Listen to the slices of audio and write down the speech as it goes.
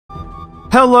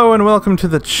Hello and welcome to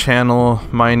the channel.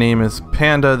 My name is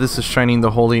Panda. This is Shining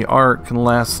the Holy Ark.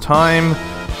 Last time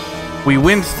we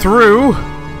went through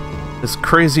this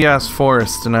crazy ass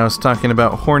forest and I was talking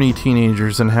about horny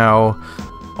teenagers and how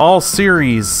all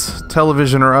series,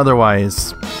 television or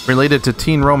otherwise, related to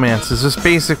teen romance is just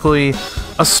basically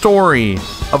a story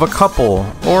of a couple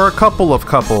or a couple of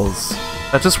couples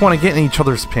that just want to get in each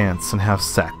other's pants and have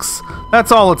sex.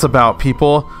 That's all it's about,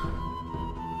 people.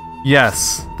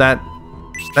 Yes, that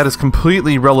is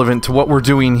completely relevant to what we're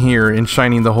doing here in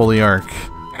Shining the Holy Ark.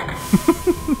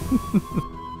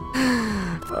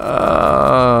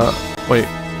 Wait,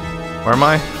 where am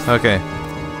I? Okay.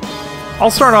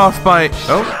 I'll start off by...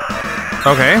 Oh,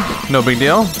 okay, no big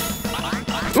deal.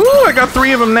 Ooh, I got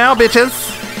 3 of them now,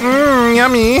 bitches! Mmm,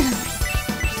 yummy!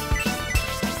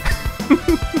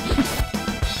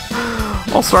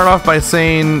 I'll start off by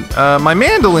saying, my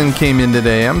mandolin came in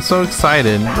today. I'm so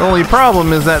excited. The only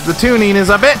problem is that the tuning is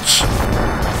a bitch!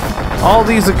 All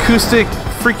these acoustic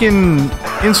freaking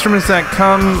instruments that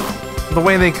come, the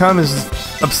way they come is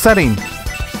upsetting.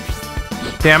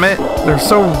 Damn it, they're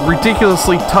so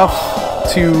ridiculously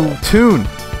tough to tune.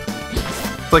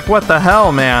 It's like, what the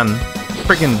hell, man?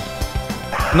 Freaking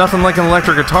nothing like an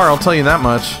electric guitar, I'll tell you that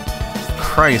much.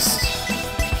 Christ.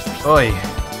 Oy.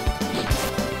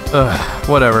 Ugh,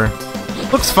 whatever.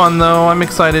 Looks fun though, I'm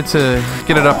excited to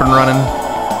get it up and running.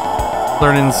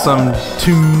 Learning some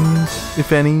tunes,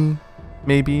 if any.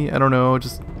 Maybe, I don't know,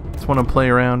 just want to play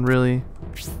around, really.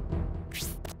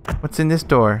 What's in this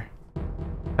door?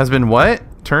 Has been what?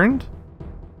 Turned?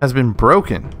 Has been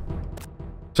broken.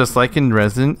 Just like in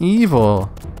Resident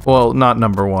Evil. Well, not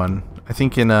number 1. I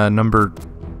think in number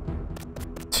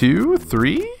 2?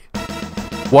 3?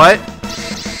 What?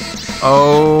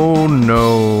 Oh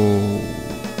no.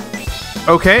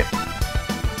 Okay.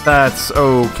 That's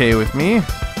okay with me.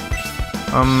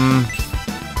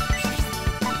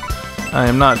 I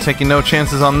am not taking no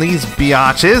chances on these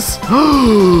biatches.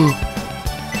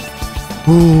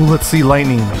 Ooh, let's see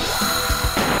lightning.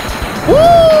 Woo!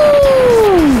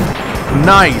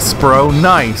 Nice, bro,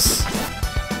 nice.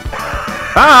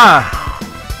 Ah!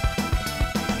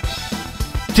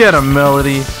 Get a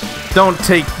Melody. Don't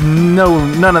take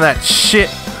none of that shit.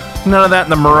 None of that in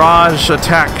the Mirage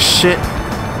attack shit.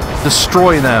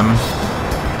 Destroy them.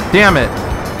 Damn it.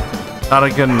 Not a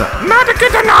good enough. Not a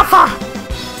good enough!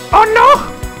 Oh no!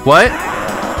 What?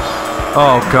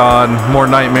 Oh god, more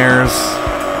nightmares.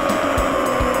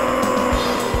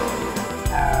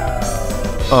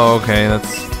 Oh, okay,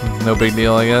 that's no big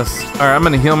deal, I guess. Alright, I'm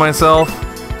gonna heal myself.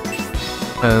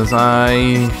 Because I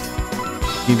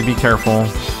need to be careful.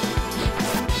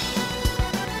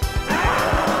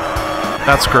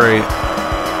 That's great.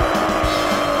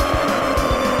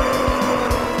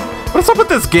 What's up with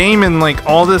this game and like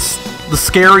all the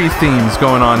scary themes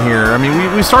going on here? I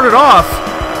mean, we started off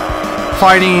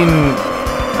fighting,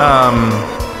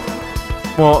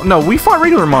 well, no, we fought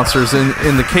regular monsters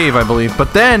in the cave, I believe.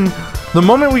 But then, the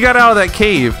moment we got out of that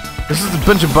cave, there's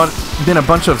just been a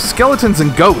bunch of skeletons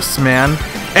and ghosts, man,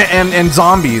 and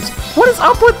zombies. What is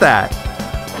up with that?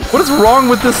 What is wrong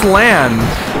with this land?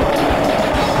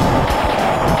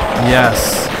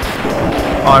 Yes.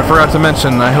 Oh, I forgot to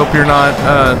mention, I hope you're not,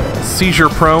 seizure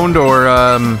prone or,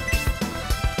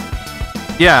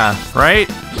 yeah, right?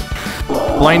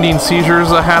 Blinding seizures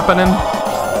happening?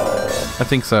 I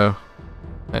think so.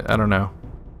 I don't know.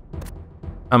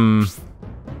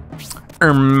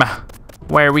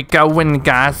 Where are we going,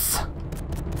 guys?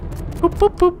 Boop,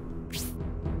 boop, boop.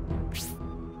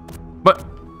 But,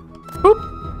 boop.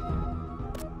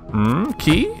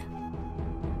 Key?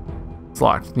 It's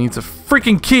locked. Needs a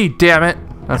freaking key, damn it!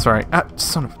 That's right. Ah,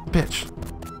 son of a bitch.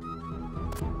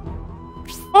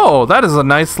 Oh, that is a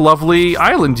nice, lovely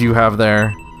island you have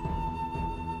there.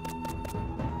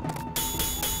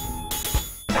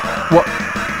 What?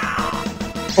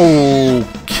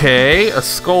 Okay, a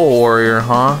skull warrior,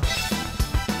 huh?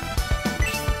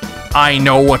 I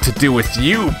know what to do with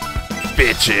you,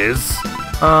 bitches.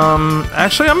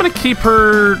 Actually, I'm gonna keep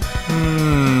her...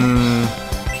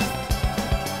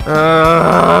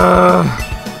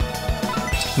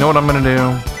 You know what I'm gonna do?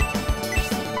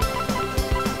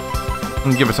 I'm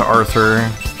gonna give it to Arthur.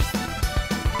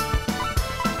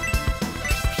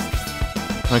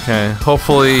 Okay,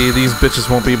 hopefully these bitches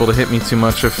won't be able to hit me too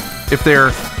much if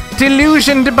they're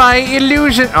delusioned by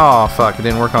illusion. Oh fuck, it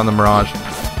didn't work on the Mirage.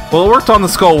 Well, it worked on the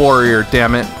Skull Warrior,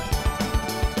 damn it.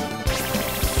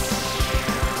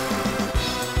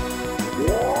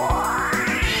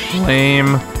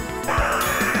 Lame.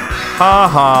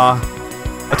 Haha.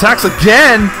 Attacks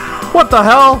again? What the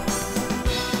hell?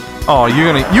 Oh,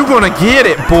 you're gonna get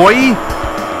it, boy!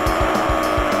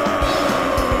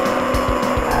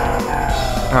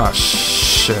 Oh,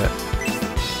 shit.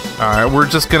 Alright, we're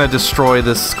just gonna destroy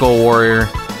this Skull Warrior.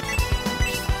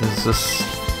 Is this...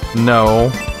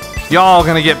 No. Y'all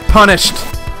gonna get punished!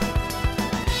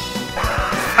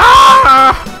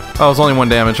 Ah! Oh, it was only 1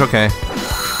 damage, okay.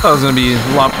 Thought it was gonna be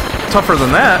a lot tougher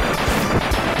than that.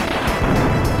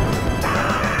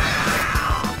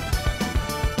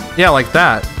 Yeah, like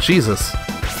that. Jesus.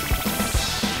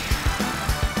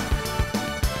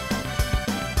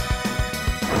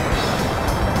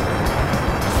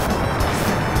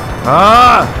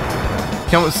 Ah!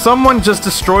 Can someone just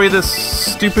destroy this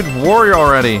stupid warrior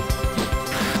already?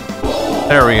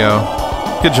 There we go.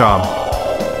 Good job.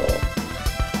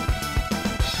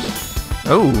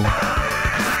 Oh.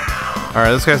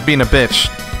 Alright, this guy's being a bitch.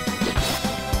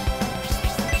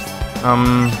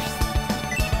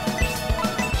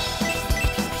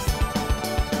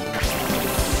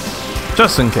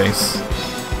 Just in case.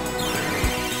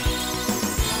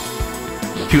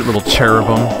 Cute little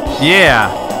cherubim.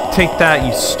 Yeah! Take that,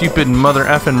 you stupid mother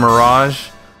effing Mirage.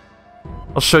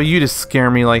 I'll show you to scare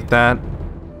me like that.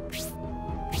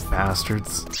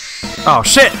 Bastards. Oh,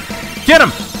 shit! Get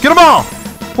him! Get them all!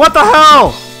 What the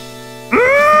hell?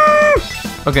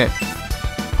 Okay.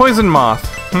 Poison moth.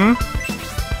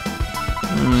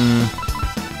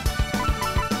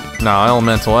 No,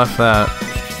 elemental. F that.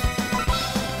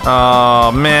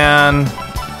 Oh, man.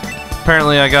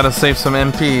 Apparently I gotta save some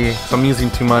MP, because I'm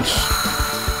using too much.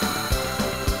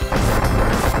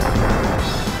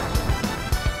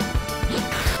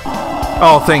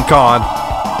 Oh, thank God.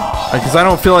 Because I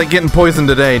don't feel like getting poisoned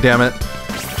today, damn it.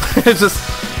 It's just,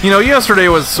 you know, yesterday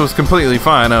was completely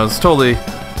fine. I was totally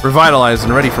revitalized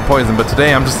and ready for poison, but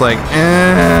today I'm just like,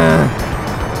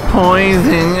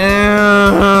 poison,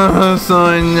 so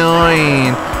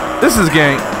annoying. This is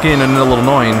getting a little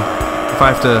annoying, if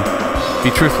I have to be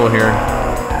truthful here.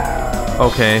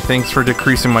 Okay, thanks for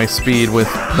decreasing my speed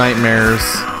with nightmares.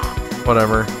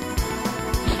 Whatever.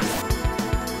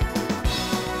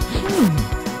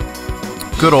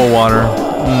 Good old water.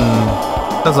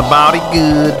 Does a body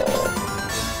good.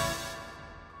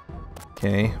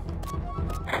 Okay.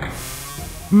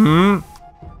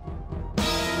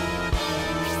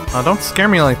 Oh, don't scare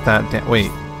me like that. Wait.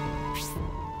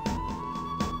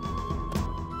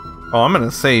 Oh, I'm gonna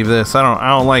save this. I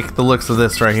don't like the looks of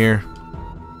this right here.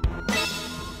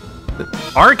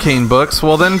 Arcane books?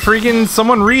 Well then freaking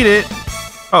someone read it.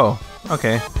 Oh,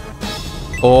 okay.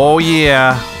 Oh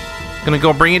yeah. Gonna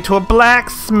go bring it to a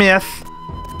blacksmith.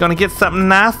 Gonna get something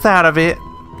nice out of it.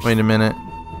 Wait a minute.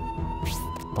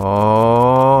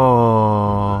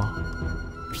 Oh.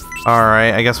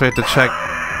 Alright, I guess we have to check.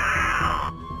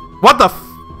 What the f-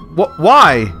 What?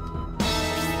 Why?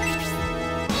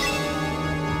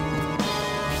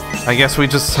 I guess we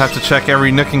just have to check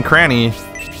every nook and cranny.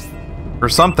 Or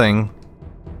something.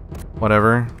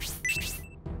 Whatever.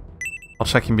 I'll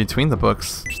check in between the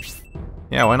books.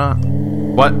 Yeah, why not?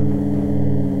 What?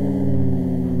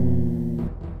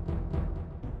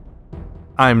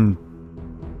 I'm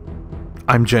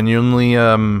genuinely,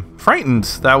 frightened.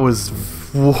 That was...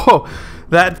 Whoa!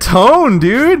 That tone,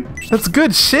 dude! That's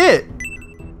good shit!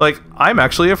 Like, I'm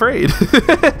actually afraid.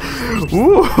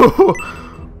 Ooh!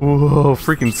 Whoa,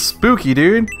 freaking spooky,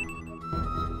 dude.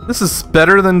 This is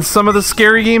better than some of the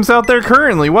scary games out there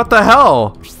currently. What the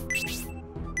hell?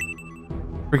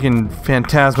 Freaking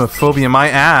phantasmophobia, my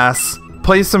ass.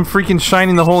 Play some freaking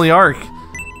Shining the Holy Ark.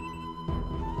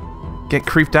 Get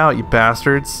creeped out, you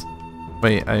bastards.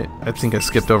 Wait, I think I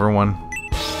skipped over one.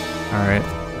 Alright.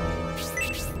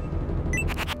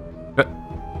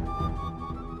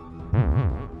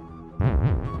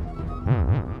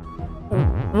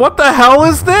 What the hell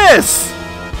is this?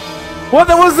 What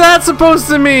was that supposed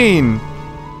to mean?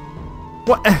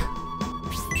 What?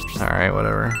 Alright,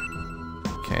 whatever.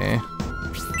 Okay.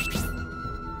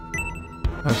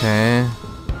 Okay.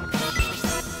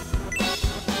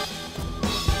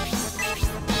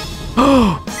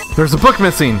 Oh! There's a book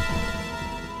missing!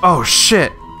 Oh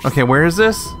shit! Okay, where is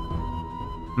this?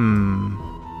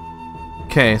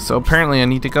 Okay, so apparently I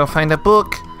need to go find a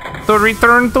book to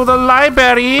return to the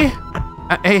library!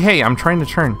 Hey, I'm trying to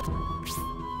turn.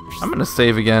 I'm gonna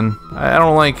save again. I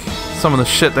don't like some of the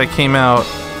shit that came out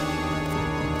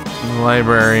in the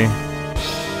library.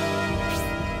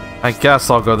 I guess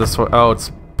I'll go this way. Oh,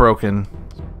 it's broken.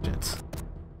 Shit.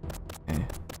 Okay.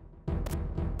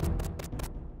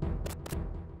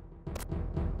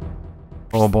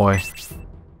 Oh boy.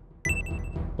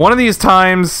 One of these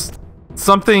times,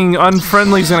 something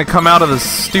unfriendly is gonna come out of the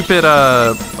stupid,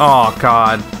 oh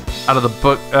god. Out of the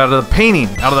book, out of the painting!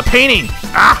 Out of the painting!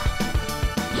 Ah!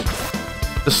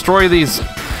 Destroy these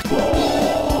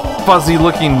fuzzy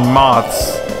looking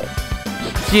moths.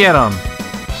 Get him!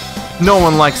 No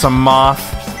one likes a moth.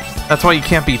 That's why you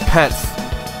can't be pets.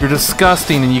 You're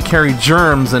disgusting and you carry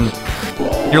germs and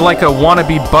you're like a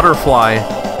wannabe butterfly.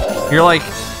 You're like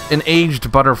an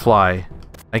aged butterfly,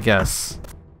 I guess.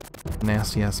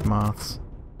 Nasty ass moths.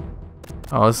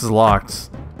 Oh, this is locked.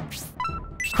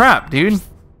 Crap, dude.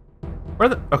 Where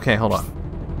the... Okay, hold on.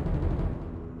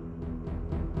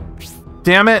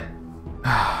 Damn it.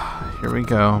 Here we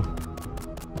go.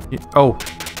 Oh,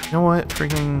 you know what?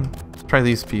 Freaking... Try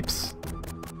these peeps.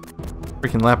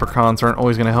 Freaking leprechauns aren't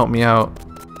always gonna help me out.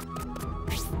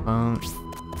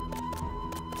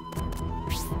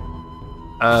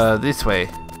 This way.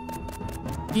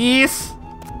 Yes!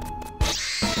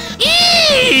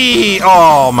 Eee!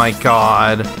 Oh my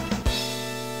god.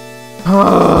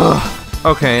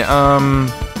 Okay, as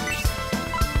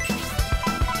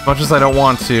much as I don't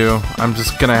want to, I'm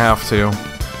just gonna have to.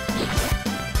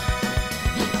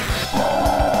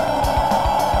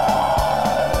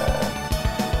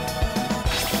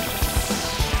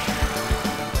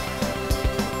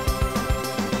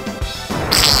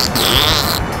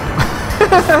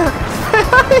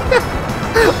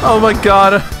 Oh my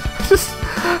god.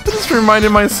 I just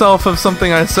reminded myself of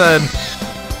something I said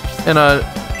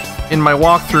in my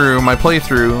walkthrough, my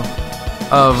playthrough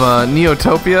of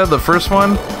Neotopia, the first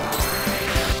one.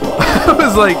 I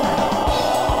was like,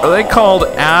 are they called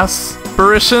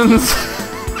aspirations?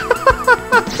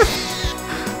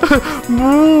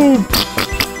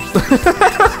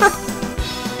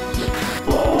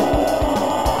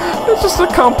 It's just a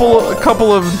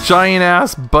couple of giant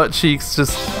ass butt cheeks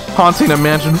just haunting a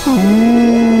mansion.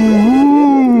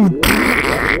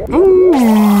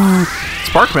 Ooh.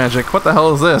 Spark magic. What the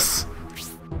hell is this?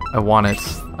 I want it.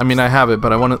 I mean, I have it,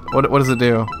 but I want it. What does it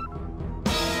do?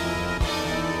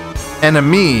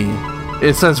 Enemy.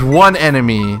 It says one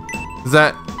enemy. Is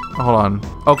that? Hold on.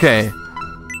 Okay.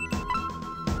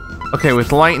 Okay,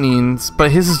 with lightnings,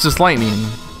 but his is just lightning.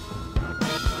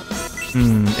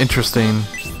 Interesting.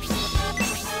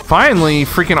 Finally,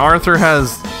 freaking Arthur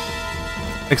has...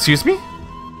 Excuse me?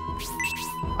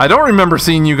 I don't remember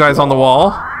seeing you guys on the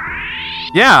wall.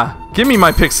 Yeah, give me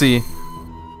my pixie.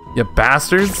 You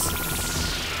bastards.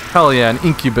 Hell yeah, an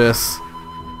incubus.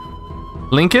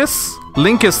 Linkus?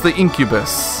 Linkus the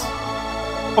incubus.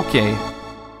 Okay.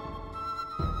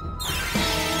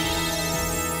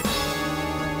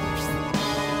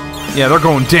 Yeah, they're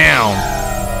going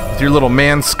down. With your little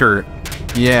man skirt.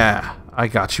 Yeah, I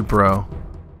got you, bro.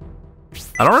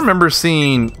 I don't remember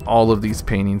seeing all of these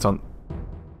paintings on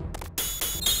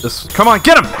this. Come on,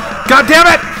 get him! God damn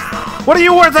it! What are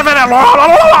you worth of it?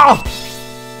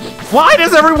 Why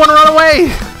does everyone run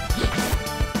away?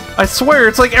 I swear,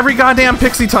 it's like every goddamn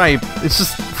pixie type. It's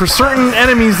just, for certain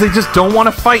enemies, they just don't want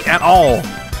to fight at all.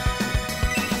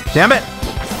 Damn it!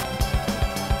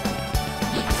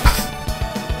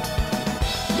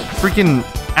 Freaking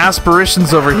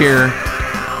aspirations over here.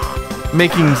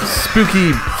 Making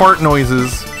spooky fart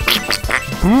noises.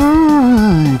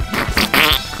 Ooh.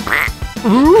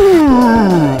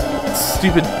 Ooh.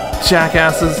 Stupid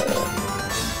jackasses.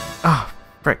 Ah,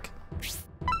 frick.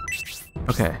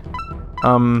 Okay.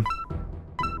 Oh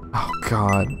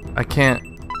god. I can't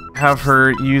have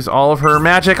her use all of her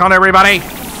magic on everybody!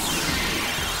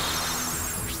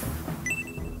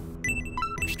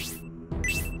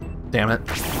 Damn it.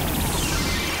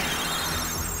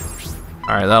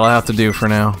 Alright, that'll have to do for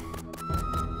now.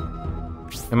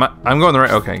 I'm going the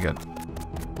right... Okay, good.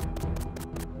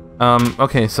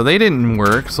 Okay, so they didn't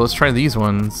work, so let's try these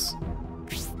ones.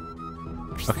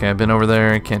 Okay, I've been over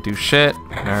there, can't do shit.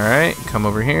 Alright, come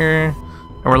over here.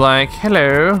 And we're like,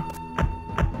 hello.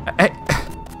 Hey.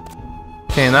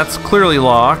 Okay, and that's clearly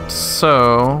locked,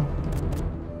 so...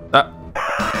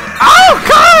 Oh,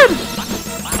 God!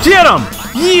 Get him!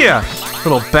 Yeah!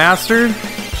 Little bastard.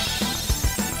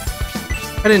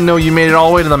 I didn't know you made it all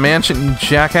the way to the mansion, you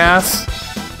jackass.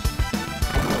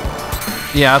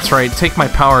 Yeah, that's right. Take my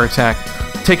power attack.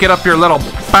 Take it up your little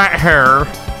bat hair.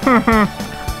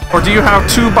 Or do you have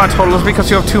two buttholes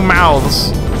because you have two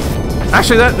mouths?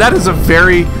 Actually, that is a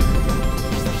very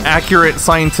accurate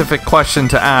scientific question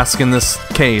to ask in this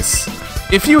case.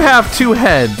 If you have two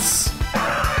heads,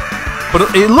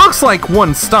 but it looks like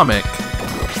one stomach,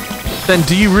 then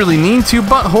do you really need two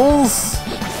buttholes?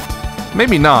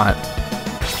 Maybe not.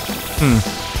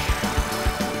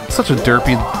 Such a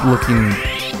derpy looking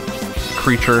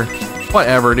creature.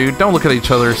 Whatever, dude. Don't look at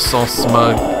each other so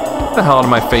smug. Get the hell out of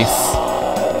my face.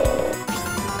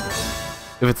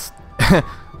 If it's...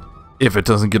 if it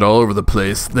doesn't get all over the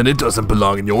place, then it doesn't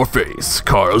belong in your face.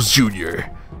 Carl's Jr.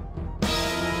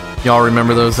 Y'all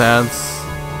remember those ads?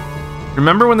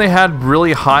 Remember when they had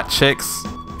really hot chicks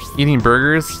eating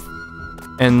burgers,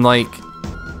 and like,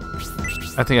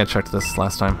 I think I checked this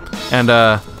last time, and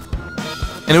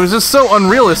it was just so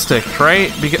unrealistic,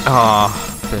 right? Because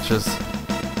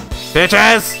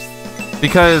bitches,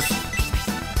 because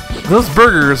those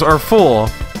burgers are full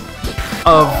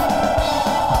of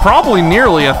probably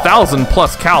nearly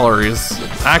 1,000+ calories,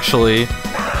 actually,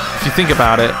 if you think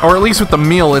about it. Or at least with the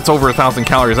meal, it's over 1,000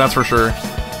 calories, that's for sure.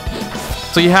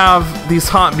 So you have these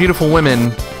hot, beautiful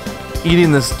women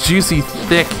eating this juicy,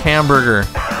 thick hamburger,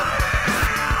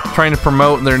 trying to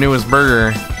promote their newest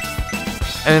burger.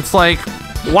 And it's like,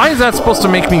 why is that supposed to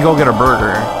make me go get a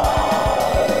burger?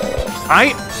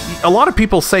 A lot of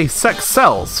people say sex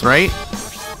sells, right?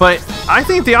 But I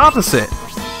think the opposite.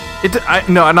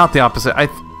 No, not the opposite. I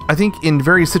think in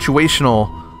very situational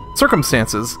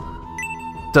circumstances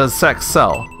does sex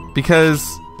sell.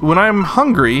 Because when I'm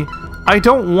hungry, I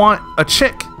don't want a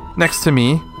chick next to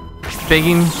me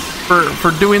begging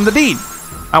for doing the deed.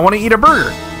 I want to eat a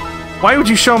burger. Why would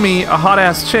you show me a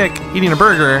hot-ass chick eating a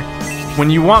burger when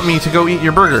you want me to go eat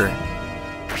your burger?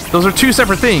 Those are two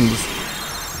separate things.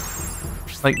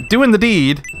 Like, doing the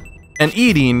deed and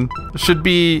eating should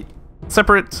be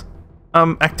separate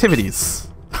activities.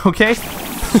 Okay?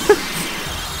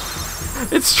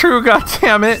 It's true,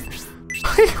 goddammit.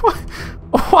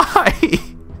 Why?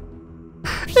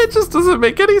 It just doesn't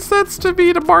make any sense to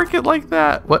me to market like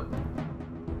that. What?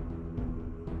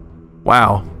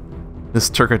 Wow. This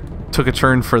took a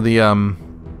turn for the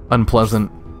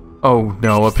unpleasant. Oh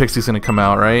no, a pixie's gonna come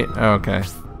out, right? Okay.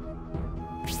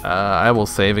 I will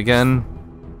save again.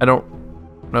 I don't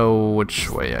know which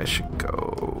way I should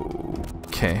go.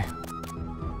 Okay.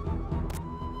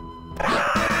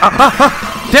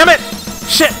 Damn it!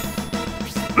 Shit!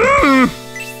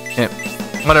 Yeah,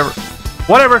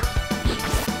 whatever.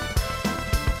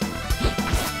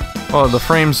 Oh, the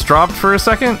frames dropped for a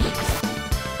second?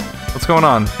 What's going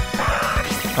on?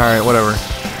 Alright, whatever.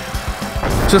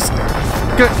 Just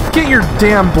get your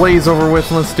damn blaze over with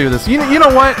and let's do this. You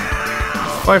know what?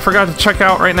 Oh, I forgot to check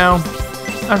out right now.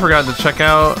 I forgot to check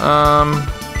out,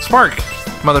 Spark,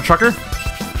 mother trucker.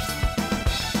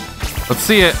 Let's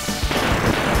see it.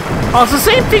 Oh, it's the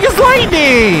same thing as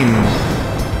lightning!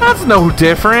 That's no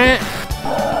different.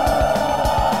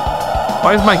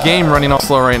 Why is my game running all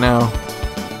slow right now?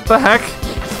 What the heck?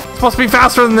 It's supposed to be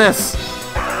faster than this.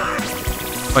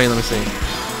 Wait, let me see.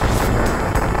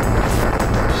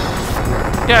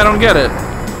 Yeah, I don't get it.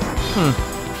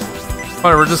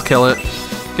 Whatever, just kill it.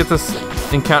 Get this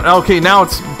encounter. Okay, now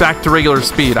it's back to regular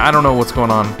speed. I don't know what's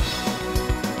going on.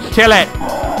 Kill it!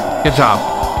 Good job.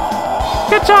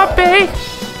 Good job, Bae!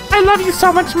 I love you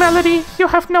so much, Melody. You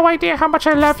have no idea how much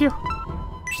I love you.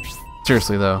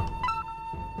 Seriously, though.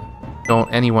 Don't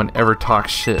anyone ever talk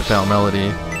shit about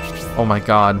Melody. Oh my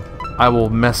god. I will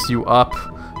mess you up.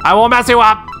 I will mess you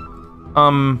up!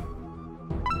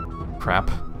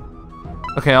 Crap.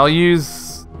 Okay, I'll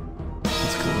use...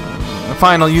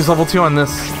 Fine, I'll use level 2 on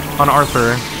this, on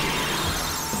Arthur.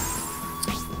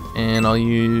 And I'll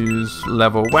use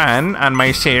level 1 on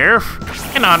myself.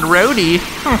 And on Rhodey.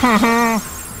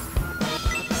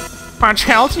 Much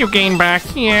health you gain back,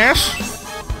 yes.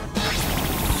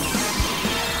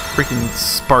 Freaking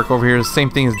Spark over here is the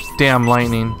same thing as damn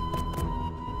lightning.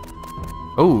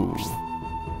 Oh.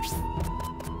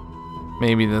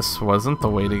 Maybe this wasn't the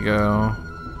way to go.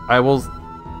 I will...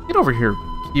 Get over here,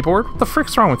 keyboard. What the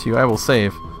frick's wrong with you? I will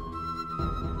save.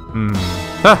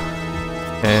 Ah!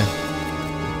 Okay.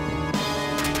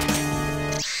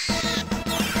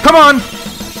 Come on!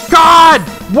 God!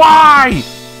 Why?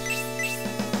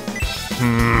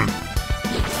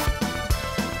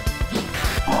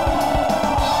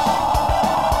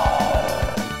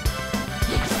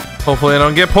 Hopefully I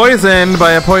don't get poisoned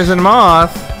by a poison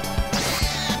moth.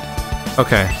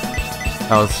 Okay.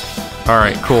 That was...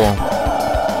 Alright, cool.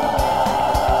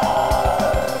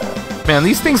 Man,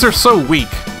 these things are so weak.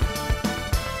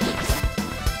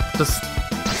 Just...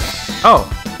 Oh.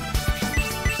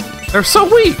 They're so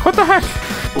weak! What the heck?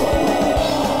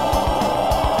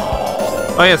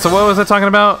 Oh yeah, so what was I talking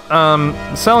about?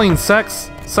 Selling sex?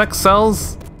 Sex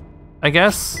sells? I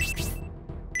guess?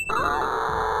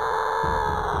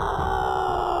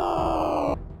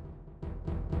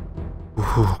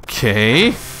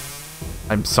 Okay.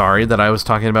 I'm sorry that I was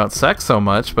talking about sex so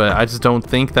much, but I just don't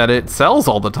think that it sells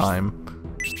all the time.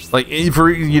 Like, for,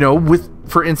 you know,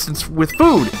 for instance, with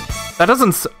food. That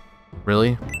doesn't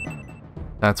really?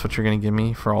 That's what you're gonna give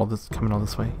me for all this, coming all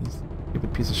this way? You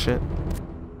stupid piece of shit.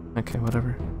 Okay,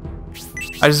 whatever.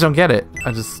 I just don't get it.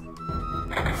 I just...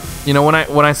 You know, when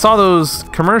I saw those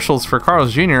commercials for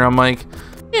Carl's Jr., I'm like,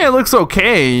 yeah, it looks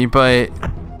okay, but...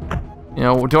 You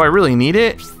know, do I really need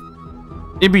it?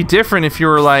 It'd be different if you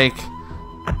were like,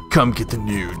 come get the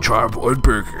new Charboard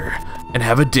Burger and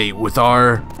have a date with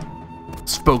our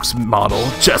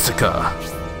spokesmodel, Jessica.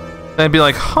 Then I'd be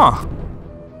like, huh.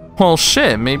 Well,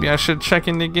 shit, maybe I should check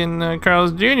into getting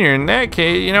Carlos Jr. in that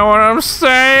case, you know what I'm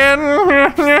saying?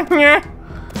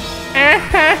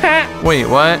 Wait,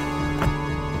 what?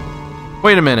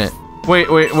 Wait a minute.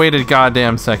 Wait a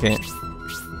goddamn second.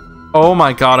 Oh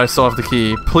my god, I still have the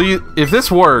key. Please, if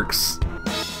this works...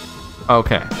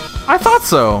 Okay. I thought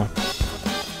so.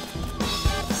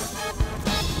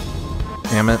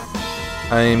 Damn it.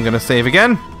 I am gonna save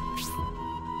again.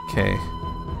 Okay.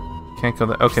 Can't go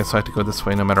that. Okay, so I have to go this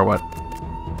way no matter what.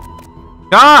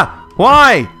 Ah!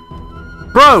 Why?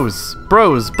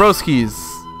 Broskies.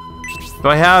 Do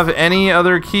I have any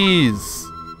other keys?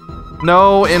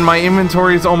 No, and my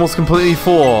inventory is almost completely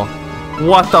full.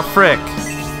 What the frick?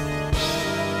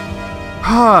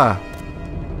 Huh.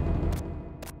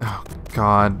 Oh,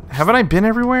 God. Haven't I been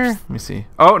everywhere? Let me see.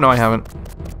 Oh, no, I haven't.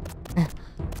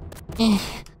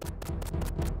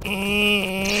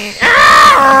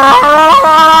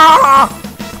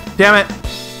 Damn it.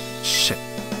 Shit.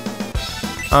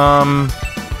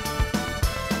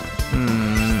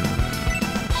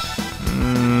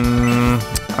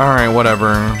 Alright,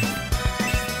 whatever.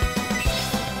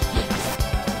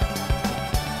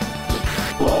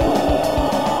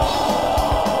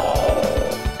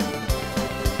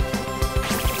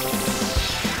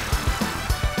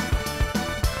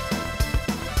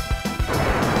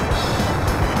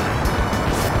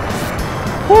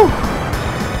 Whew.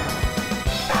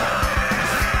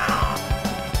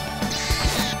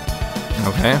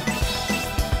 Okay.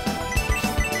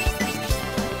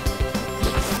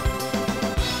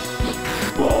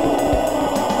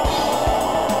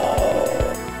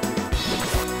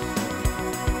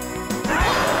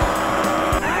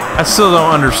 I still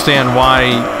don't understand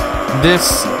why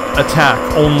this attack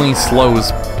only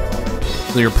slows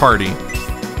your party.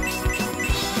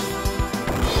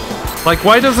 Like,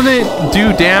 why doesn't it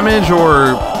do damage or,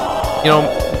 you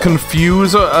know,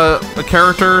 confuse a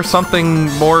character or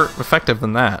something more effective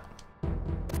than that?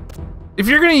 If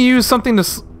you're gonna use something to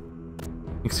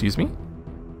excuse me?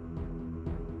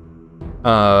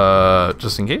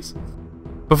 Just in case?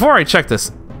 Before I check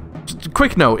this, just a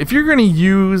quick note, if you're gonna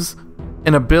use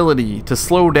an ability to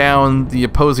slow down the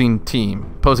opposing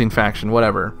team, opposing faction,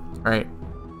 whatever, right?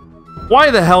 Why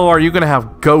the hell are you gonna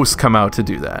have ghosts come out to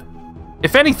do that?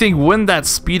 If anything, wouldn't that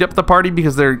speed up the party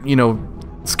because they're, you know,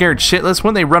 scared shitless?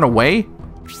 Wouldn't they run away?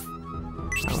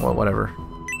 Well, whatever.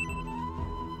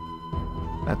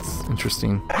 That's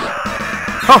interesting.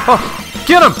 Oh,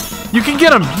 get him! You can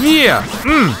get him! Yeah!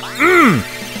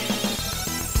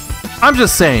 I'm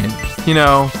just saying, you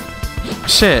know,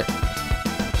 shit.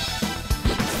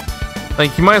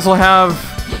 Like, you might as well have,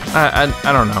 I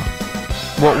don't know.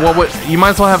 What, you might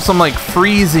as well have some, like,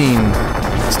 freezing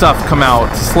stuff come out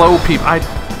to slow people.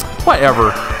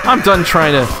 Whatever. I'm done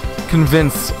trying to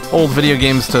convince old video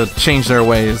games to change their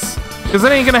ways. Because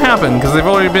it ain't gonna happen, because they've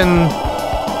already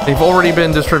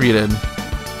been distributed.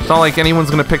 It's not like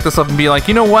anyone's gonna pick this up and be like,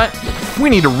 you know what? We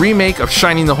need a remake of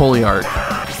Shining the Holy Ark.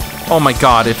 Oh my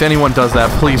god, if anyone does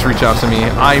that, please reach out to me.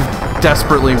 I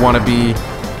desperately want to be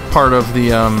part of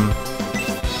the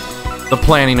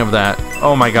planning of that.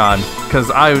 Oh my god. Because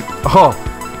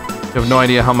you have no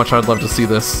idea how much I'd love to see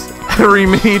this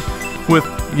remade with,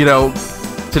 you know,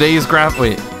 with today's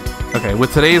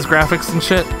graphics and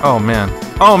shit. Oh man.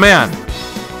 Oh man!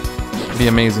 It'd be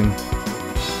amazing.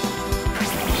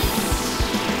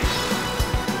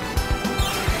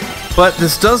 But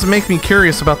this does make me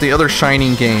curious about the other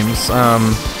Shining games.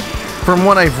 From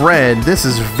what I've read, this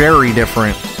is very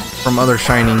different from other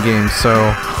Shining games,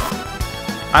 so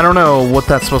I don't know what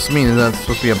that's supposed to mean. Is that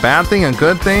supposed to be a bad thing, a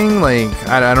good thing? Like,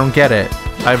 I don't get it.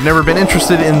 I've never been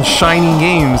interested in Shining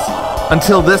games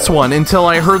until this one, until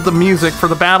I heard the music for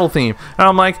the battle theme. And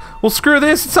I'm like, well, screw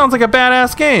this, it sounds like a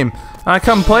badass game. I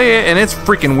come play it, and it's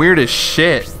freaking weird as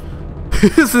shit.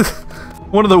 This is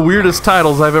one of the weirdest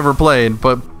titles I've ever played,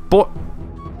 but boy...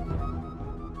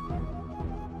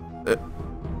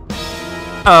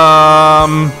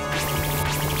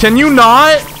 Can you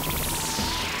not?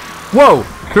 Whoa!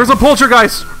 There's a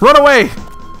poltergeist! Run away!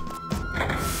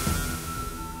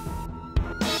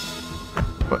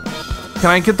 What? Can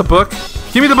I get the book?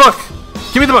 Give me the book!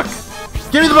 Give me the book!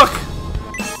 Give me the book!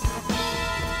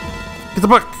 Get the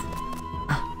book!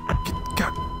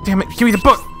 God damn it! Give me the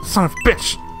book! Son of a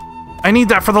bitch! I need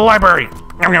that for the library!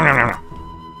 Come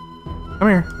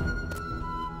here.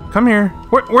 Come here.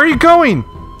 Where are you going?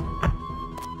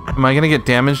 Am I gonna get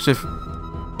damaged if...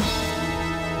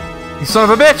 You son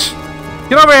of a bitch!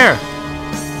 Get over here!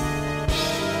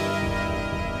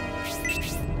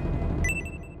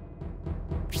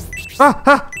 Ah,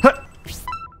 ah, ah.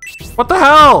 What the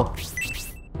hell?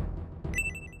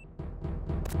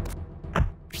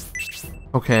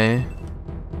 Okay.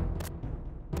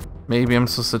 Maybe I'm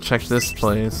supposed to check this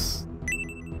place.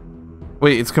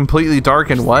 Wait, it's completely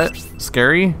dark and what?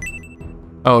 Scary?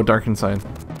 Oh, dark inside.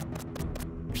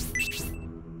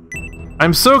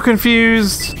 I'm so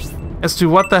confused as to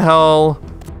what the hell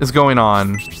is going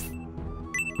on.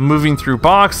 I'm moving through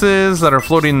boxes that are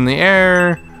floating in the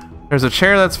air. There's a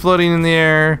chair that's floating in the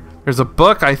air. There's a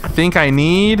book I think I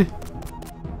need,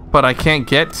 but I can't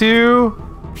get to.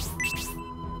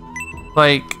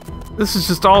 Like, this is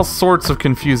just all sorts of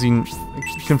confusing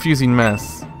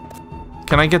mess.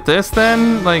 Can I get this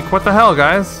then? Like, what the hell,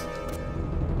 guys?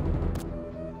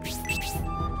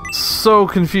 So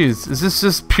confused. Is this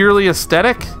just purely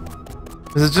aesthetic?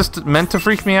 Is it just meant to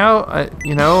freak me out? I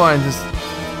just...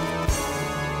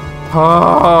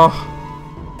 Oh.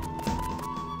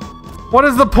 What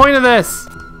is the point of this?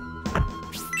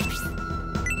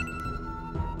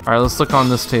 Alright, let's look on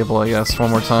this table, I guess, one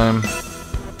more time.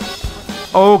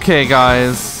 Okay,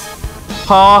 guys.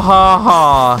 Ha ha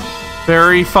ha.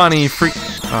 Very funny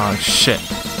oh, shit.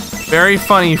 Very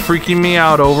funny freaking me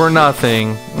out over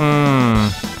nothing.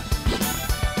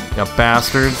 You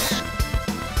bastards.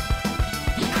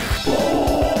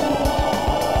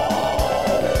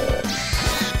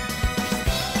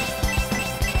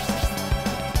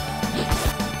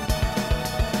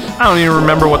 I don't even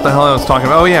remember what the hell I was talking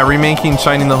about. Oh yeah, remaking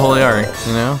Shining the Holy Ark,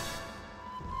 you know?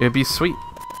 It'd be sweet.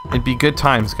 It'd be good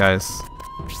times, guys.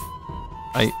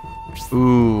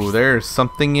 Ooh, there's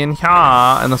something in here.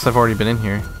 Unless I've already been in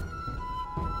here.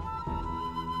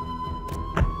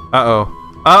 Uh-oh.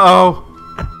 Uh-oh!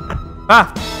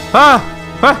 Ah! Ah!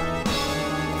 Ah!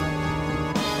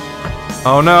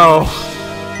 Oh no!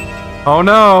 Oh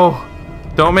no!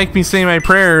 Don't make me say my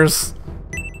prayers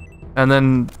and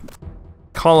then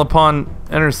call upon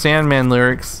Enter Sandman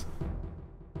lyrics.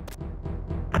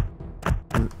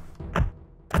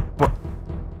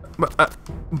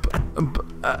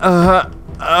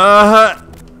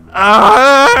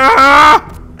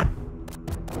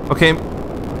 Okay.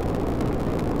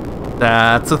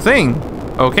 That's a thing.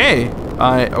 Okay.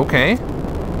 Okay.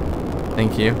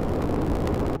 Thank you.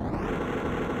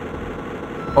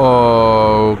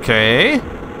 Okay.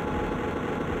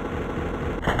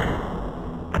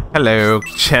 Hello,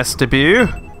 Chestaboo.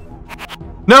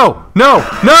 No! No!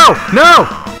 No! No!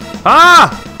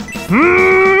 Ah!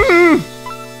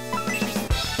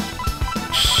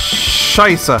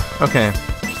 Scheisse. Okay.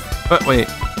 But wait.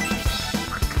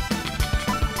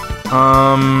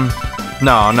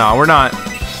 No, no, we're not.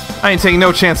 I ain't taking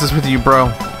no chances with you,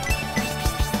 bro.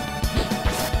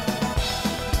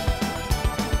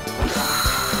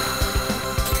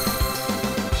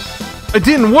 It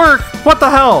didn't work! What the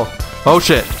hell? Oh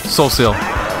shit. Soul Seal.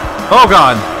 Oh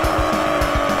god.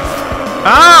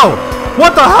 Ow!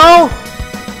 What the hell?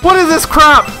 What is this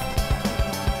crap?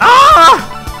 Ah!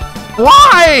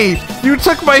 Why? You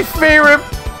took my favorite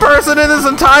person in this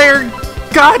entire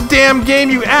goddamn game,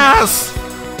 you ass!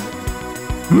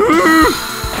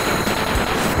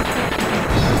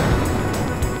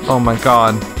 Oh my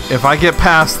god. If I get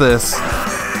past this,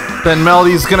 then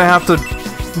Melody's gonna have to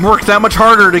work that much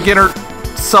harder to get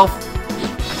herself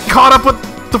caught up with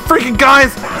the freaking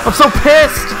guys. I'm so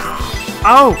pissed.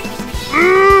 Oh.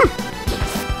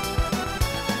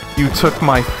 You took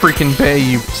my freaking bay,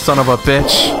 you son of a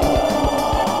bitch.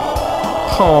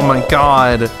 Oh my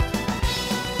god.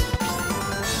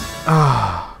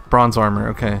 Ah, bronze armor,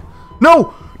 okay.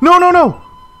 No! No, no, no!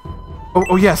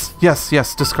 Oh, yes, yes,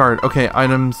 yes, discard. Okay,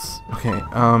 items. Okay,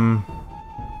 oh,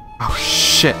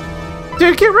 shit.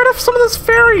 Dude, get rid of some of this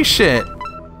fairy shit.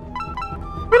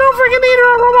 We don't freaking need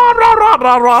her.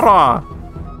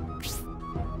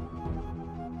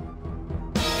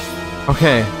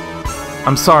 Okay.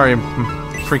 I'm sorry,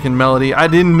 freaking Melody. I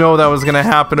didn't know that was gonna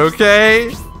happen,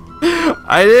 okay?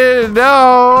 I didn't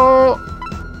know.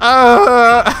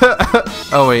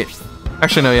 Oh, wait.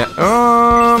 Actually, no, yeah.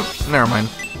 Never mind.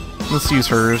 Let's use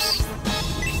hers.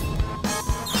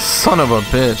 Son of a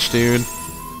bitch, dude.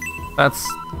 That's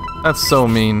so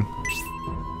mean.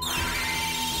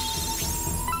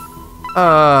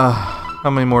 How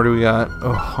many more do we got?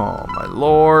 Oh my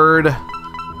lord.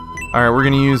 Alright, we're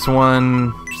gonna use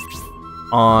one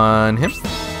on him.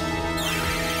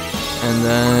 And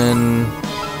then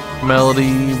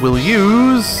Melody will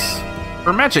use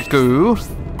her magic goo.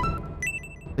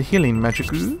 The healing magic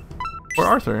goo for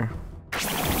Arthur.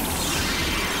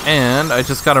 And I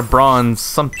just got a bronze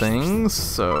something,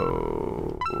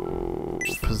 so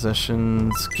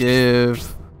possessions,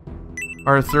 give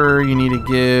Arthur, you need to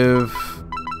give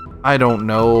I don't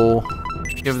know.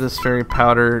 Give this fairy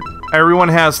powder. Everyone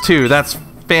has 2. That's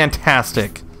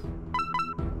fantastic.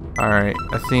 Alright,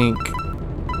 I think...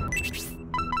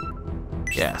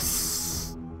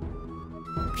 Yes.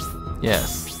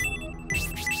 Yes.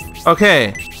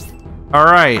 Okay.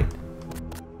 Alright.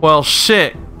 Well,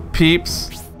 shit, peeps.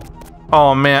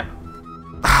 Oh, man.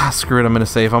 Ah, screw it, I'm gonna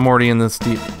save. I'm already in this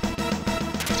deep.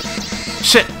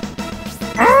 Shit!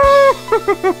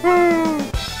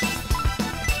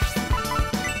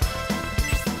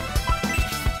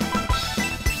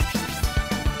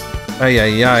 Ay,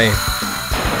 ay, ay.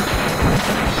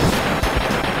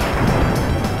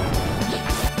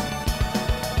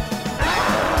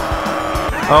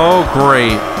 Oh,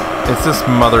 great. It's this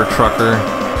mother trucker.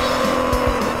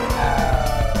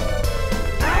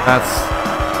 That's...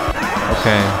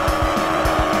 okay.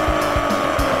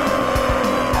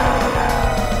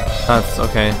 That's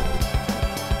okay.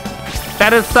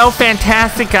 That is so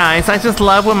fantastic, guys. I just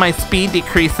love when my speed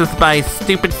decreases by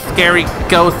stupid, scary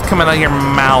ghosts coming out of your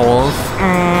mouths.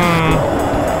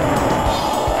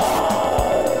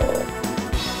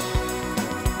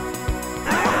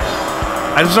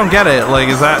 I just don't get it. Like,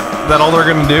 is that all they're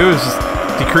gonna do? Is just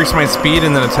decrease my speed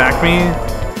and then attack me?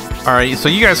 Alright, so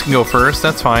you guys can go first.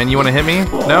 That's fine. You want to hit me?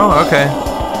 No? Okay.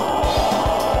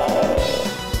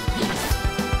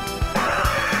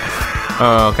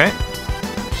 Okay.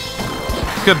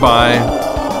 Goodbye.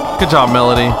 Good job,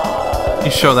 Melody.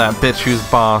 You show that bitch who's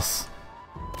boss.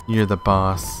 You're the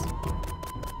boss.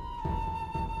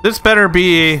 This better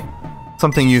be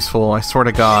something useful, I swear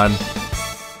to God.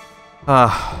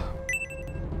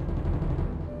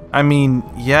 I mean,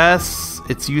 yes,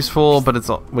 it's useful, but it's...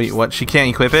 wait, what? She can't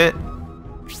equip it?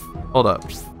 Hold up.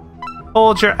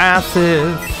 Hold your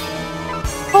asses.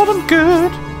 Hold them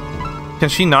good. Can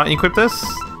she not equip this?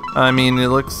 I mean, it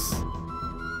looks...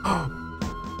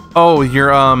 oh, your,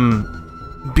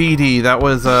 BD. That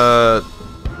was,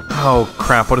 oh,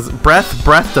 crap. What is it?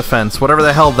 Breath defense. Whatever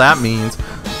the hell that means.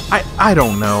 I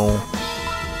don't know.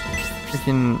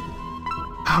 Freaking...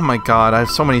 oh my God, I have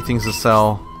so many things to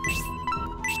sell.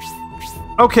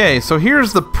 Okay, so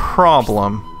here's the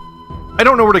problem. I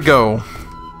don't know where to go.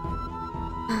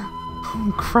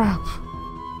 Oh, crap.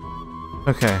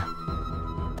 Okay.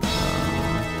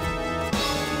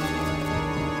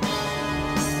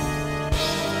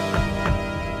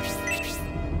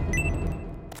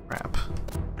 Crap.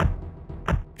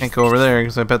 Can't go over there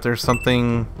because I bet there's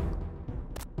something...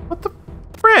 what the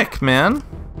frick, man?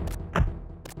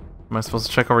 Am I supposed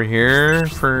to check over here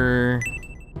for...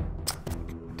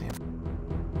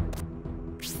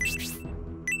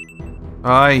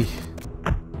 Ay.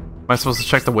 Am I supposed to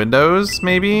check the windows,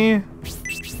 maybe?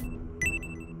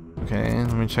 Okay,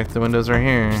 let me check the windows right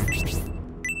here.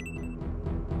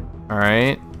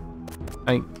 Alright.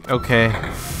 Okay.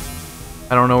 I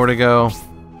don't know where to go.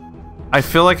 I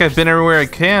feel like I've been everywhere I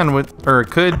can with, or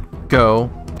could go.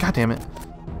 God damn it.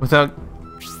 Without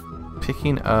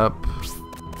picking up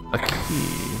a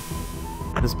key.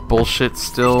 This bullshit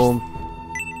still...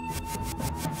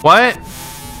 what?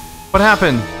 What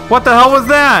happened? What the hell was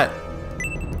that?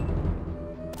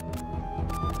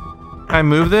 Can I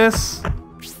move this?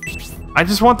 I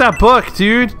just want that book,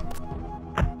 dude.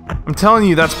 I'm telling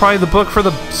you, that's probably the book for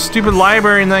the stupid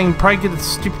library, and then I can probably get the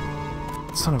stupid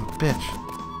son of a bitch.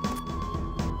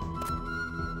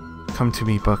 Come to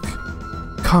me, book.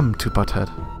 Come to Butthead.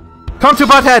 Come to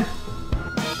Butthead!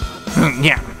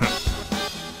 Yeah.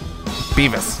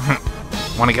 Beavis.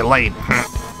 Wanna get laid.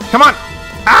 Come on!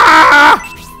 Ah!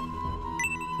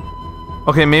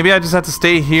 Okay, maybe I just have to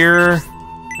stay here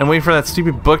and wait for that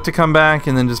stupid book to come back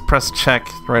and then just press check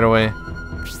right away.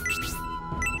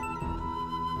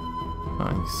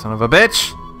 Oh, you son of a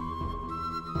bitch!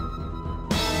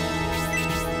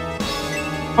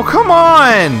 Oh, come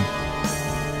on!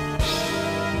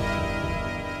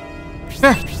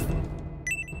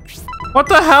 What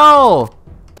the hell?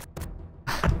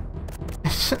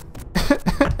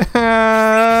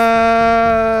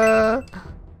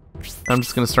 I'm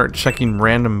just gonna start checking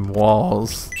random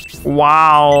walls.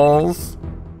 Walls.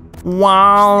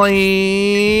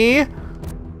 Wally. You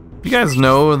guys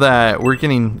know that we're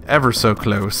getting ever so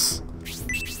close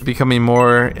to becoming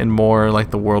more and more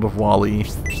like the world of Wally.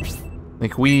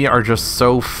 Like, we are just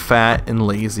so fat and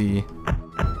lazy.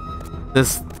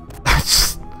 This...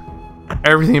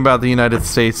 everything about the United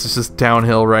States is just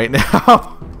downhill right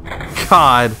now.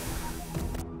 God.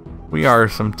 We are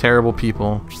some terrible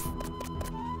people.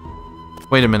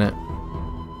 Wait a minute.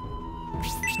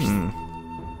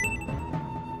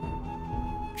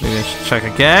 Maybe I should check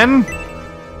again.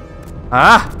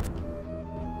 Ah!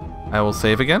 I will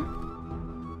save again.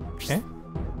 Okay.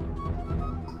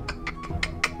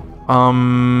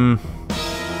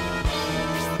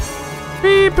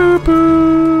 Beep boop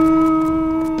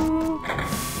boo.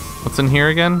 What's in here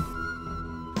again?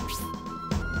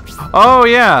 Oh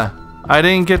yeah, I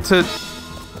didn't get to.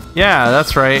 Yeah,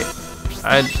 that's right.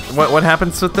 What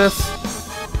happens with this?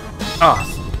 Ah,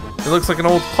 it looks like an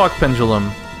old clock pendulum.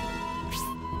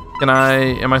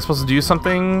 Am I supposed to do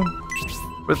something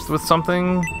with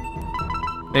something?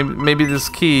 Maybe this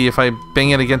key, if I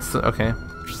bang it against the, okay.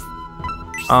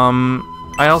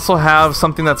 I also have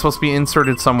something that's supposed to be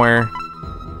inserted somewhere.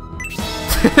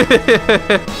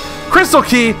 Crystal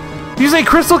key! You say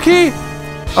crystal key?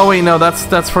 Oh wait, no,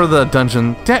 that's for the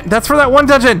dungeon. That's for that one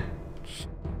dungeon!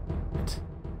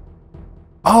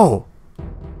 Oh!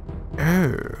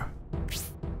 Oh.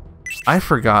 I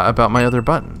forgot about my other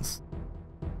buttons.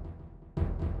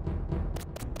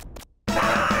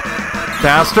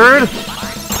 Bastard!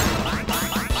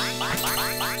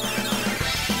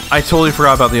 I totally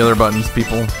forgot about the other buttons,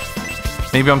 people.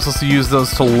 Maybe I'm supposed to use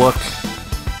those to look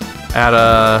at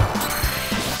a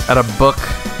book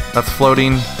that's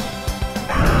floating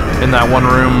in that one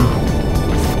room.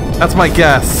 That's my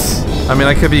guess. I mean,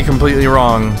 I could be completely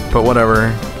wrong, but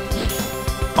whatever.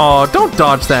 Oh, don't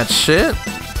dodge that shit.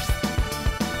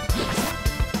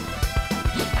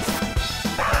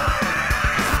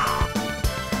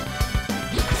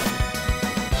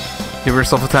 Give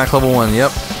yourself attack level 1,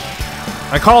 yep.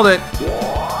 I called it!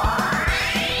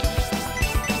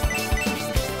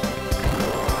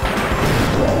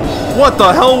 What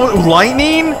the hell?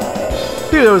 Lightning?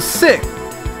 Dude, that was sick!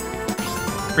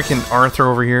 Freaking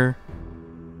Arthur over here.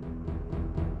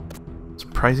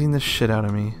 Surprising the shit out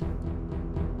of me.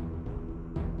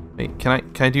 Wait, can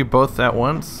I do both at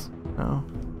once? No.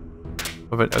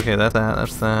 Oh, but okay, that's that.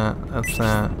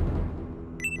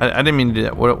 I didn't mean to do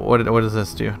that. What does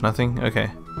this do? Nothing?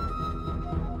 Okay.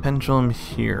 Pendulum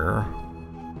here.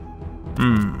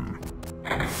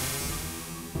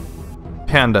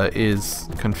 Panda is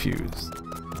confused.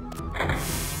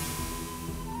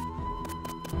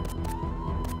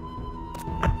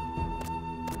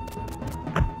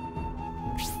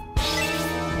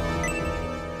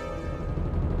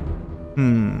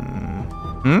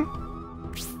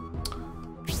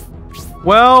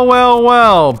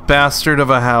 Well, bastard of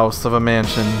a house, of a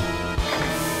mansion.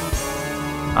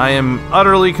 I am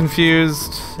utterly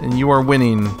confused, and you are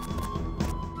winning.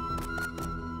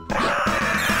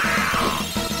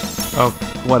 Oh,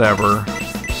 whatever.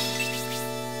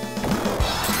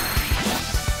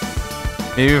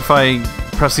 Maybe if I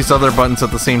press these other buttons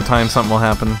at the same time, something will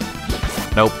happen.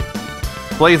 Nope.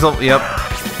 Blazel, yep.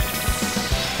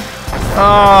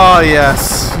 Oh,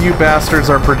 yes. You bastards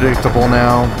are predictable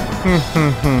now.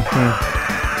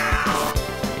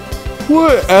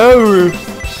 Whatever.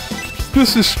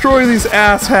 Just destroy these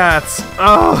asshats.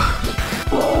 Ugh.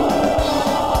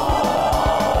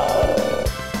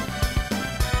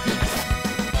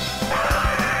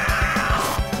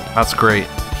 That's great.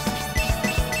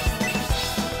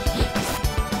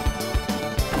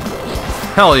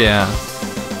 Hell yeah.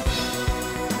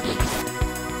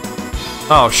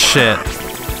 Oh shit.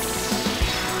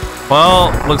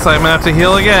 Well, looks like I'm gonna have to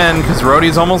heal again, because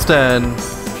Rhodey's almost dead.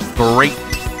 Great.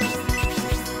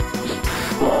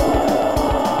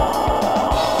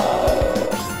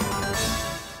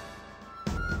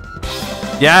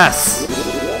 Yes!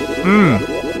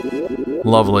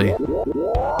 Lovely.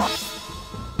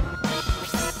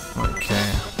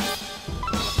 Okay.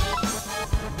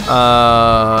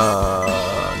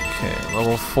 Okay,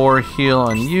 level 4 heal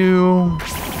on you.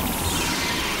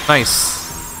 Nice.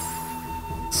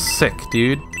 Sick,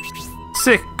 dude.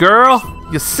 Sick, girl!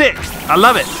 You're sick! I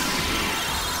love it!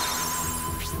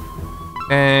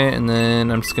 Okay, and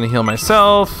then I'm just gonna heal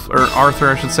myself, or Arthur,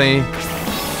 I should say.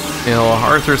 Heal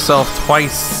Arthur's self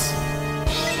twice.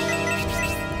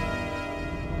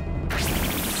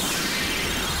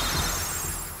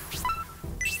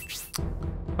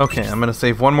 Okay, I'm gonna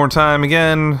save one more time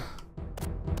again.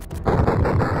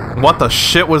 What the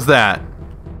shit was that?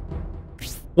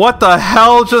 What the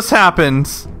hell just happened?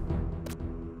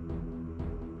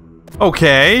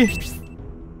 Okay.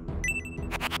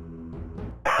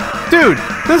 Dude,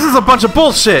 this is a bunch of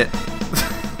bullshit.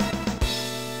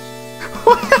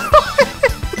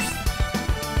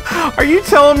 Are you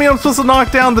telling me I'm supposed to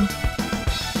knock down the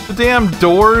damn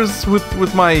doors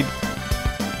with my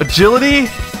agility?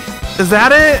 Is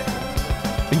that it?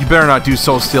 You better not do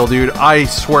Soul Steal, dude. I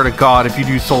swear to God, if you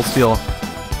do Soul Steal,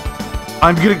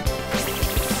 I'm gonna...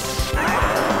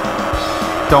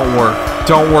 Don't work.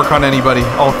 Don't work on anybody.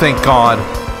 Oh, thank God.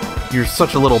 You're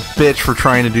such a little bitch for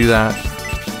trying to do that.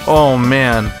 Oh,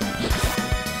 man.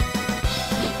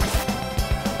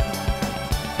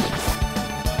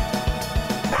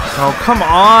 Oh, come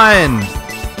on!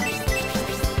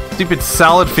 Stupid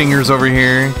salad fingers over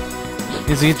here.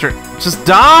 He's eater. Just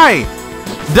die!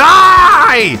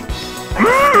 Die!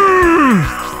 Mm!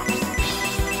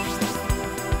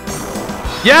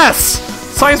 Yes!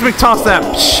 Seismic toss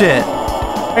that shit.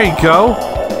 There you go.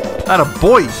 Atta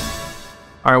boy.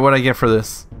 Alright, what'd I get for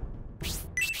this?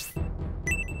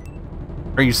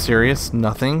 Are you serious?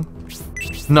 Nothing?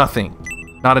 Nothing.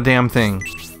 Not a damn thing.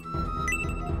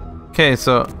 Okay,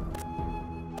 so...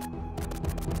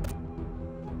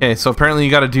 Okay, so apparently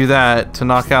you gotta do that to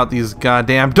knock out these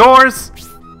goddamn doors!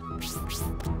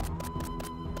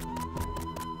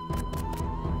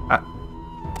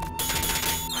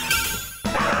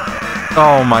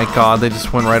 Oh my god, they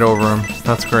just went right over him.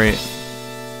 That's great.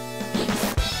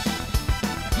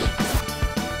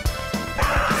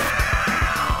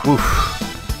 Oof.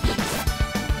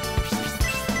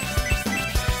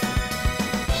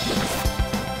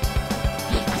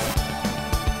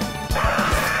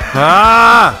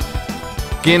 Ah!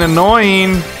 Getting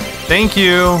annoying. Thank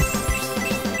you.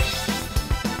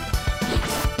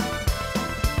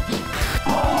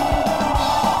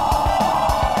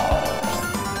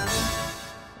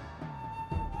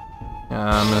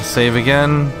 I'm gonna save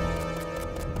again.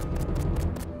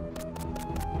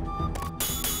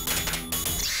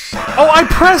 Oh, I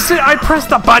pressed it! I pressed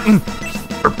the button!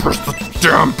 I pressed the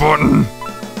damn button!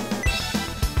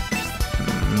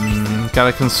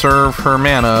 Gotta conserve her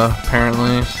mana,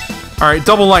 apparently. Alright,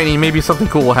 double lightning. Maybe something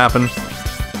cool will happen.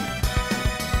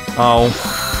 Oh.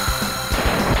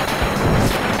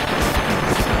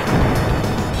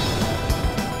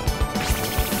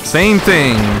 Same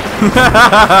thing.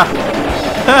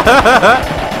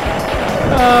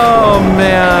 Oh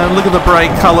man, look at the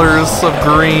bright colors of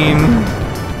green.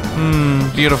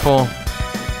 Beautiful.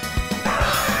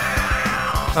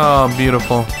 Oh,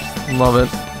 beautiful. Love it.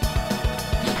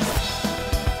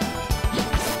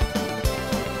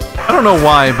 I don't know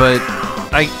why, but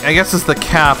I guess it's the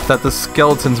cap that the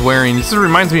skeleton's wearing. This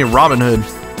reminds me of Robin Hood.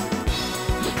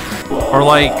 Or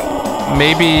like,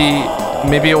 maybe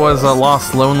it was a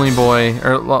lost lonely boy,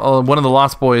 or one of the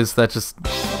lost boys that just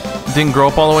didn't grow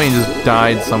up all the way and just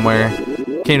died somewhere.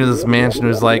 Came to this mansion and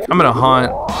was like, I'm gonna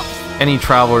haunt any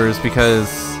travelers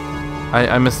because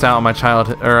I missed out on my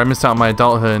childhood, or I missed out on my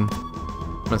adulthood.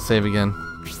 I'm gonna save again.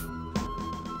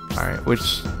 Alright,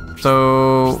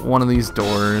 so one of these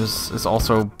doors is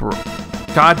also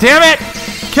God damn it!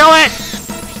 Kill it!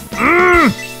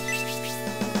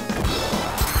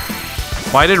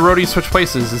 Why did Rhodey switch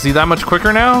places? Is he that much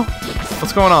quicker now?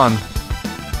 What's going on?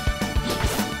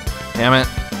 Damn it.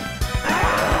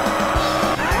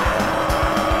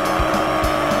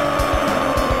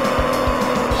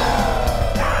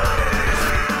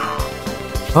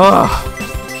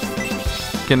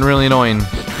 Ugh. Getting really annoying.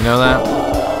 You know that?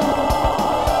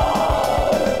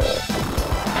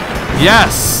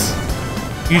 Yes!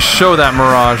 You show that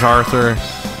mirage, Arthur.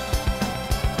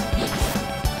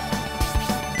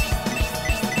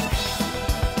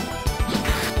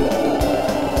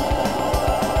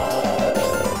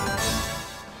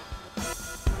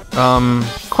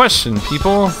 Question,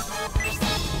 people.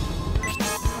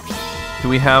 Do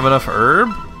we have enough herb?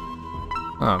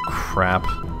 Oh, crap.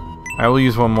 I will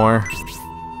use one more.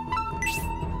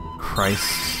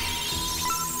 Christ.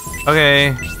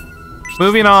 Okay.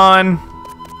 Moving on.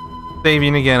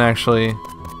 Saving again, actually.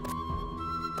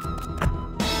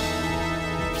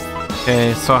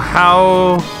 Okay, so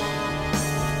how...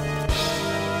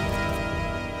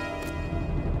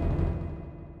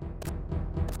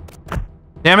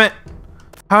 Damn it!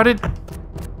 How did...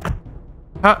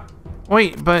 How...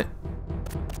 Wait, but...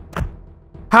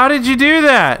 How did you do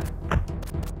that?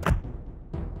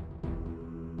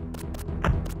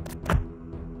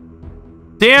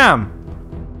 Damn!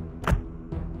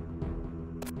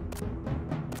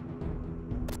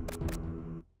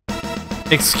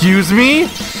 Excuse me?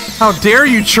 How dare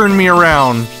you turn me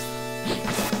around?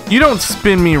 You don't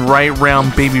spin me right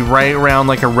round, baby, right round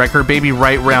like a record, baby,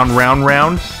 right round, round,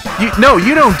 round. No,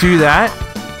 you don't do that.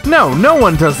 No, no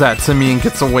one does that to me and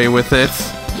gets away with it.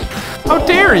 How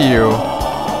dare you?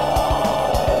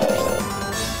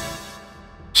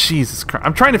 Jesus Christ.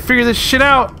 I'm trying to figure this shit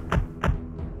out.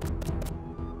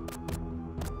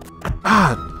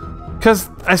 Ah, because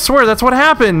I swear that's what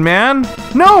happened, man.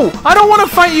 No, I don't want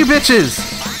to fight you bitches.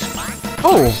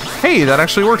 Oh, hey, that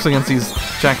actually works against these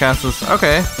jackasses.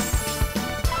 Okay.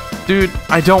 Dude,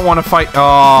 I don't want to fight.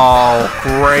 Oh,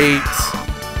 great.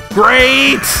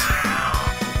 Great!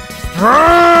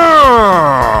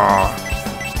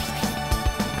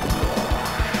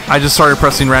 I just started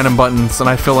pressing random buttons and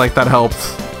I feel like that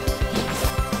helped.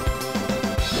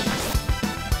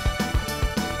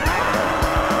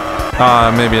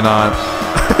 Maybe not.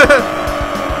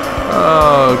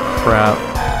 Oh, crap.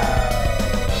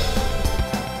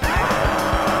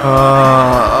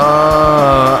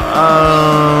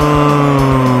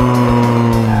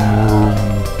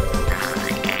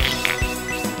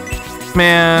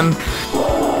 Man,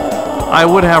 I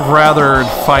would have rather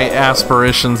fight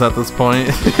aspirations at this point.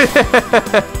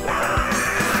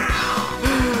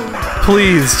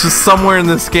 Please, just somewhere in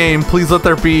this game, please let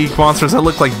there be monsters that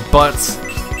look like butts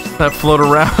that float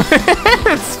around.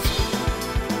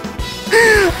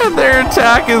 And their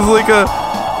attack is like a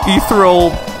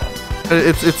ethereal.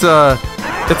 It's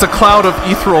a cloud of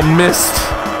ethereal mist.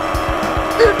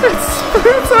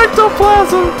 It's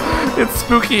ectoplasm. It's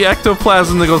spooky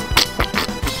ectoplasm that goes.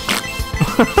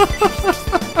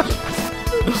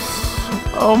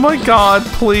 Oh my god,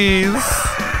 please.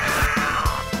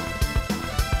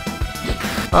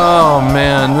 Oh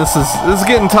man, this is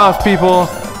getting tough, people.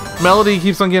 Melody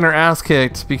keeps on getting her ass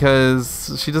kicked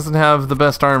because she doesn't have the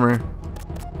best armor.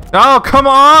 Oh, come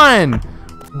on!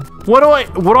 What do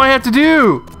I have to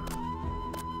do?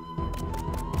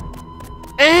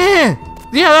 Yeah,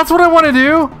 that's what I want to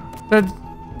do.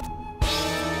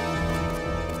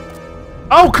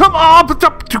 Oh, come on!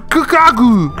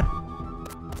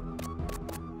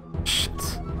 Shit.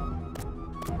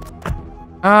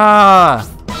 Ah.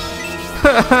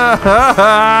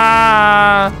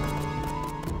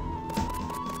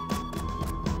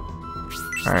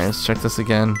 Alright, let's check this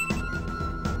again.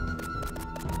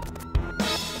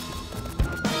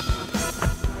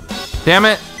 Damn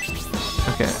it!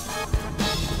 Okay.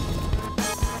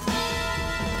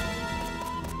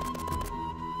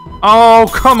 Oh,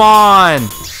 come on!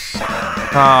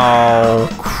 Oh,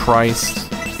 Christ.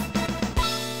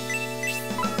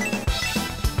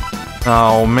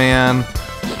 Oh, man.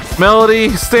 Melody,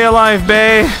 stay alive,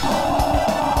 bae.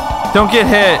 Don't get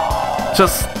hit.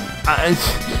 Just...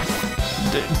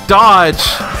 dodge.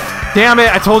 Damn it,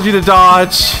 I told you to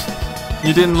dodge.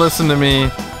 You didn't listen to me.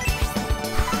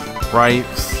 Right.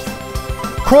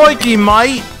 Crikey,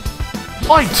 mate.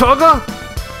 Oi, Tugger.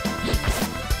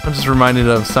 I'm just reminded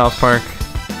of South Park.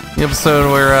 The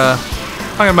episode where,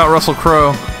 talking about Russell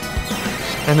Crowe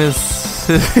and his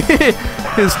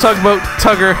tugboat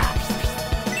Tugger.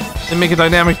 They make a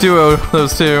dynamic duo,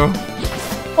 those two.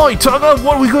 Oi, Tugger,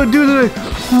 what are we gonna do today?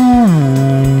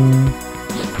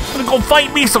 Gonna go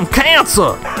fight me some cancer.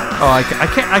 Oh,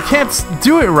 I can't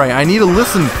do it right. I need to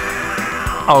listen.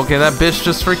 Oh, okay, that bitch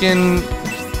just freaking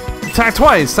attacked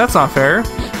twice. That's not fair.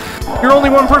 You're only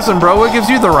one person, bro. What gives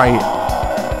you the right?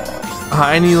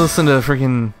 I need to listen to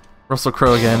freaking Russell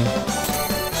Crowe again.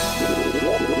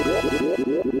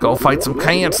 Go fight some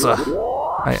cancer.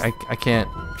 I can't.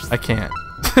 I can't.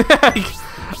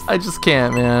 I just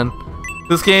can't, man.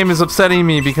 This game is upsetting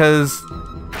me because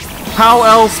how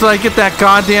else did I get that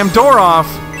goddamn door off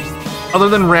other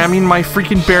than ramming my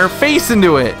freaking bare face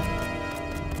into it?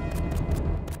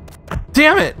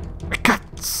 Damn it! I got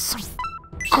some...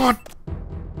 God...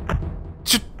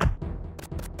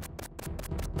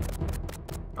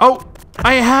 Oh!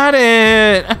 I had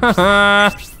it!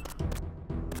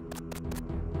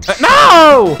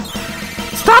 No!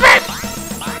 Stop it!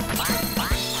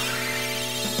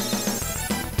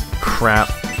 Crap.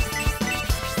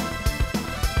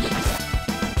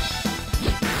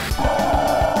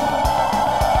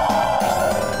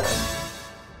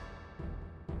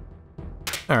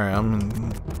 Alright, I'm...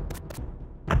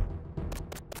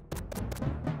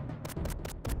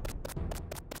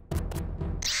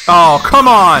 Oh, come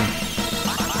on!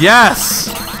 Yes!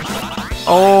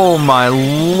 Oh my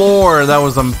lord, that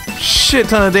was a shit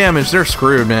ton of damage. They're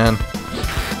screwed, man.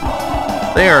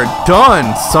 They are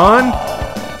done, son!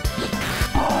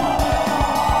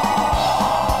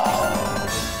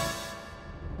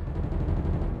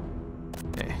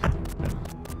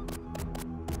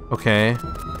 Okay.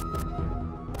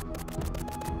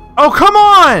 Oh, come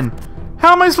on!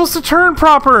 How am I supposed to turn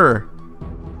proper?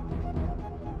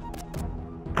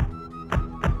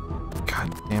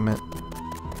 God damn it.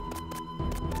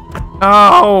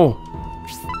 Oh!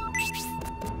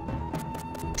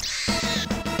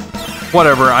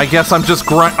 Whatever, I guess I'm just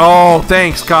Oh,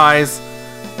 thanks, guys.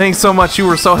 Thanks so much. You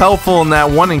were so helpful in that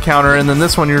one encounter, and then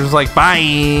this one you're just like,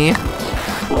 bye!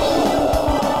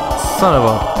 Son of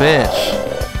a bitch.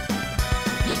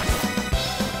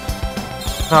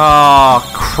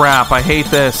 Oh, crap. I hate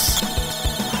this.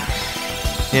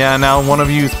 Yeah, now one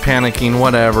of you's panicking.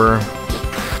 Whatever.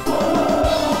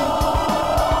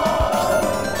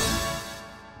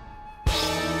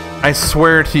 I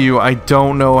swear to you, I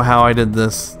don't know how I did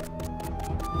this.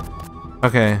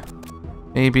 Okay.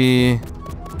 Maybe...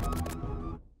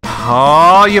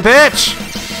 Oh, you bitch!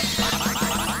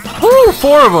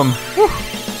 4 of them! Whew.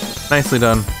 Nicely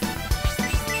done.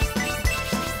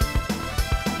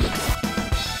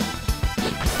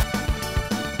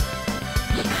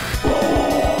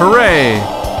 Hooray!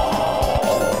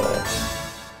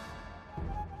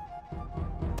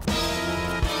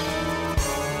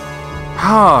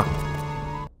 Ah!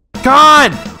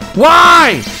 God!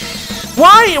 Why?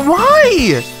 Why?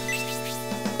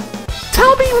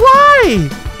 Tell me why!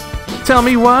 Tell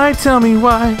me why, tell me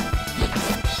why.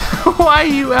 Why are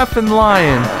you effing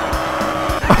lying?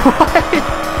 Why?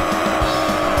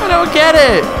 I don't get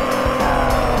it!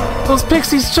 Those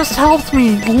pixies just helped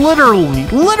me,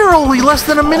 literally less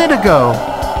than a minute ago.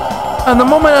 And the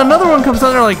moment another one comes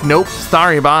out, they're like, nope,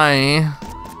 sorry, bye.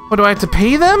 What, do I have to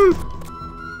pay them?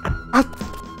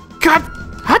 God,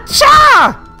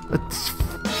 hacha!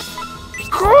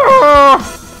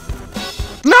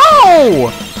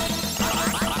 No!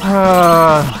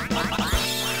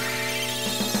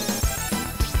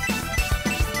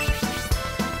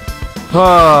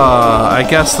 I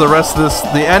guess the rest of this,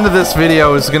 the end of this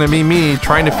video is gonna be me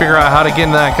trying to figure out how to get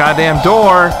in that goddamn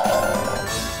door.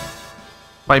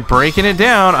 By breaking it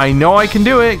down, I know I can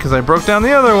do it because I broke down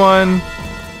the other one.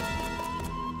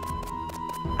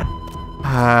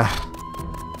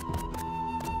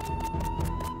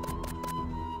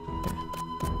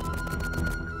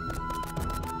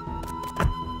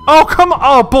 Oh, come on!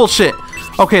 Oh, bullshit!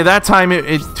 Okay, that time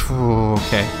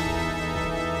okay.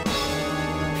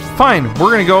 Fine,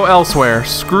 we're gonna go elsewhere.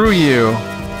 Screw you.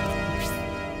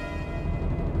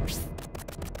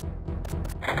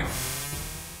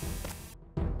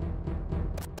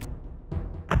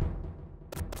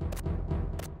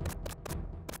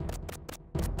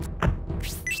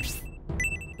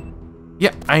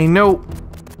 Yeah, I know,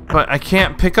 but I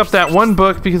can't pick up that one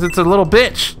book because it's a little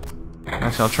bitch.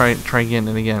 Actually, I'll try again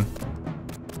and again.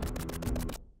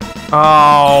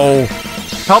 Oh,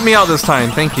 help me out this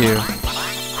time, thank you.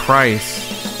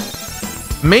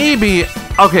 Christ. Maybe,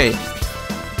 okay,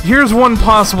 here's one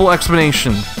possible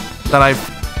explanation that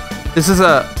this is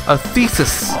a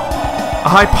thesis, a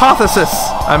hypothesis,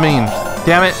 I mean,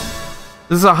 damn it.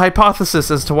 This is a hypothesis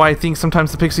as to why I think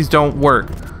sometimes the pixies don't work.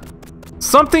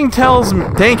 Something tells me,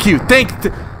 thank you, thank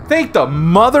the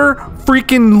mother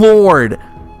freaking Lord.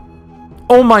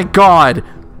 Oh my God.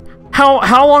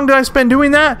 How long did I spend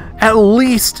doing that? At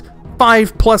least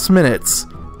 5+ minutes.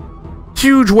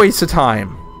 Huge waste of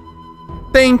time.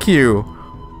 Thank you.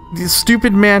 The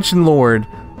stupid mansion lord.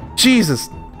 Jesus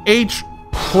H.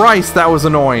 Christ, that was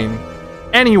annoying.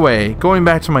 Anyway, going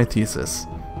back to my thesis.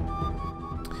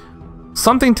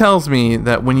 Something tells me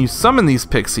that when you summon these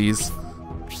pixies,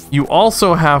 you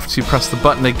also have to press the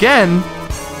button again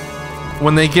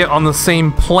when they get on the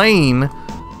same plane.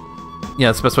 Yeah,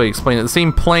 that's the best way to explain it. The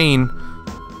same plane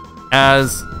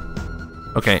as,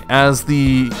 okay, as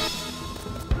the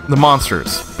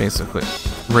monsters, basically.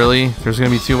 Really? There's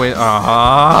gonna be 2 ways.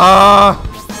 Oh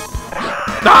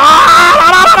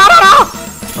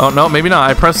no, maybe not.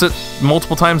 I pressed it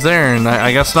multiple times there, and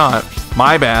I guess not.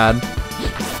 My bad.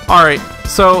 All right,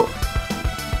 so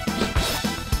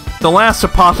the last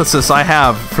hypothesis I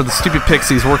have for the stupid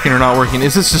pixies working or not working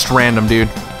is it's just random, dude.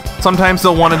 Sometimes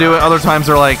they'll want to do it, other times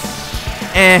they're like,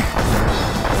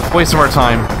 waste of our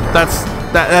time.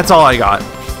 That's all I got.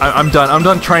 I'm done. I'm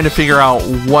done trying to figure out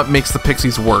what makes the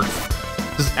pixies work.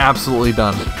 Just absolutely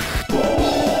done.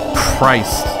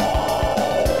 Christ.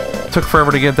 Took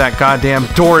forever to get that goddamn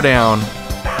door down.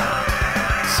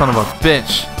 Son of a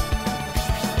bitch.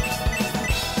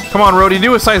 Come on, Rhodey,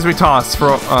 do a seismic toss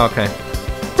for. Oh, okay.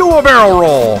 Do a barrel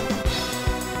roll.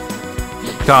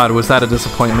 God, was that a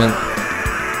disappointment?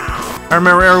 I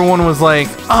remember everyone was like,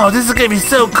 "Oh, this is gonna be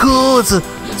so cool! It's a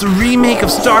remake of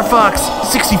Star Fox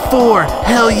 64.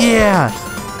 Hell yeah!"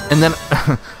 And then,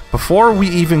 before we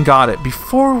even got it,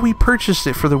 before we purchased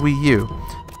it for the Wii U,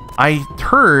 I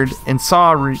heard and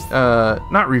saw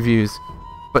not reviews,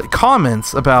 but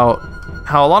comments about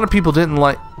how a lot of people did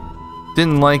not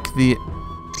like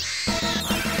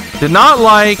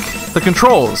the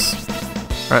controls,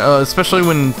 right? Especially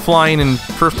when flying in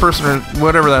first person or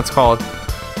whatever that's called.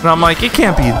 And I'm like, it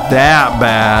can't be that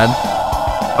bad.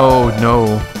 Oh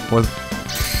no.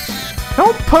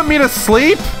 Don't put me to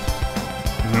sleep!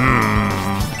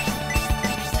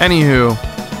 Anywho,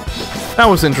 that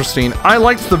was interesting. I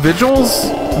liked the visuals.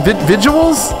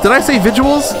 Visuals? Did I say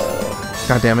visuals?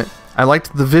 God damn it. I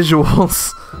liked the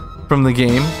visuals from the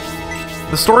game.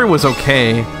 The story was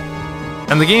okay.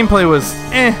 And the gameplay was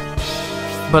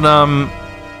But I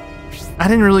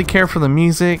didn't really care for the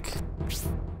music.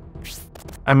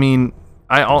 I mean,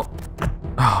 oh,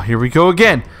 here we go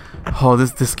again. Oh,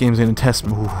 this game's gonna test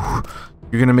me. Ooh,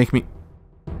 you're gonna make me.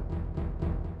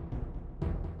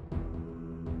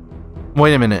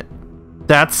 Wait a minute.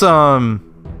 That's that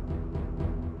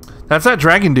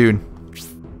dragon dude.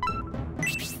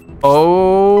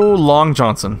 Oh, Long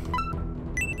Johnson.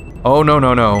 Oh, no,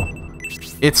 no, no.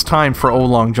 It's time for Oh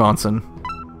Long Johnson.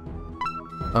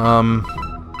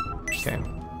 Okay.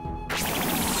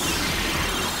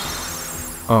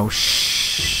 Oh,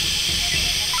 shit.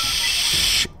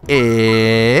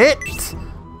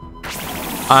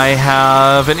 I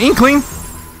have an inkling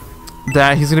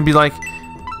that he's gonna be like,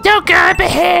 "Don't go up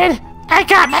ahead. I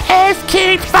got my ass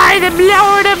kicked by the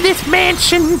lord of this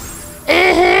mansion."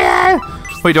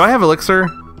 Wait, do I have elixir?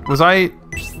 I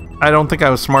don't think I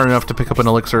was smart enough to pick up an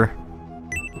elixir.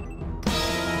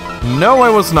 No, I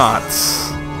was not.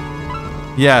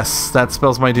 Yes, that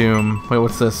spells my doom. Wait,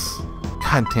 what's this?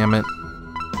 God damn it.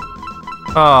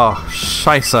 Oh,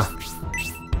 scheisse.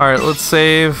 Alright, let's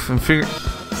save and figure...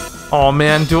 Oh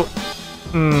man,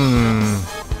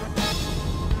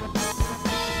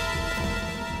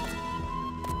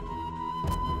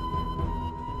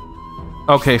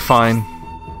 Okay, fine.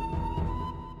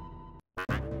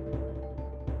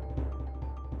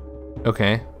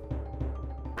 Okay.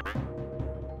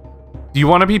 Do you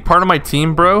want to be part of my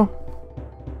team, bro?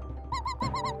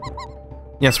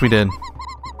 Yes, we did.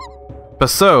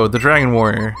 Basso, the Dragon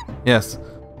Warrior. Yes.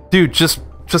 Dude, just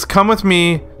come with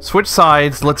me. Switch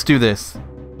sides. Let's do this.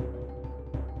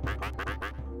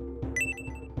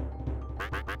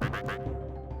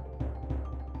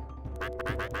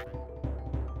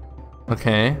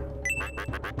 Okay.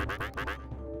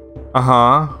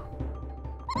 Uh-huh.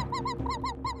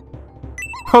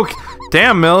 Okay.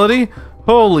 Damn, Melody.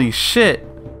 Holy shit.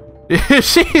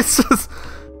 She's just...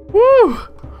 Woo!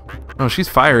 Oh, she's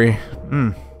fiery.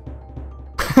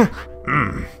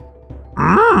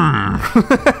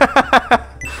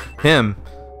 Him.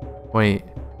 Wait.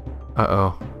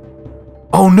 Uh-oh.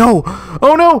 Oh no!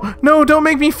 Oh no! No, don't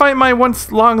make me fight my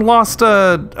once long lost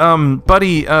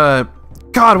buddy,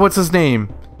 God, what's his name?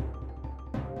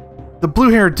 The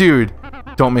blue-haired dude.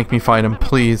 Don't make me fight him,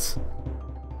 please.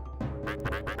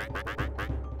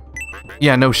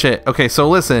 Yeah, no shit. Okay, so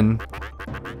listen.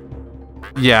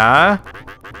 Yeah.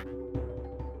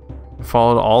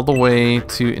 Followed all the way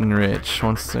to enrich.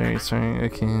 Once there, sorry,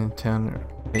 okay, town.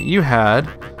 You had.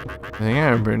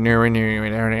 Yeah, blah blah blah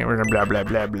blah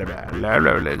blah blah blah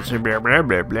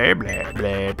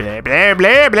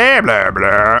blah blah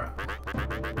blah.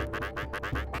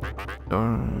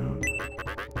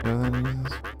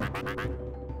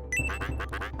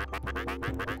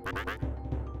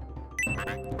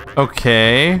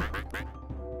 Okay.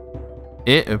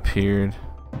 It appeared.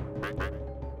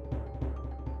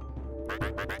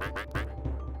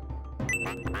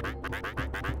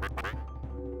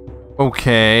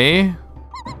 Okay.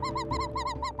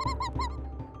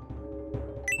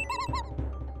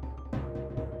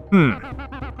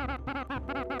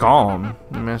 Calm.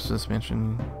 The master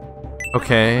suspension.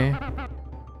 Okay.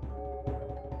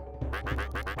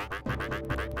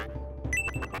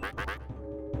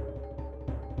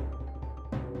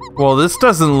 Well, this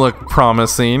doesn't look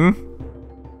promising.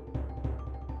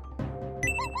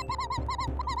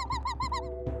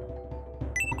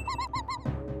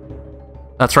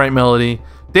 That's right, Melody.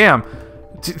 Damn.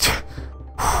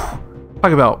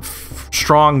 Talk about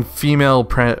strong female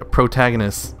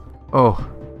protagonists. Oh.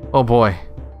 Oh boy.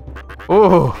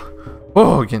 Oh.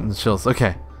 Oh, getting the chills.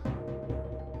 Okay.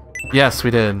 Yes,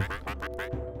 we did.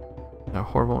 That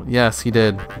horrible. Yes, he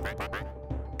did.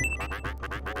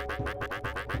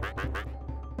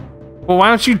 Well, why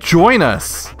don't you join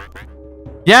us?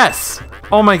 Yes!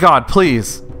 Oh my god,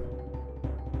 please.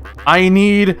 I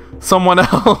need someone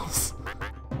else.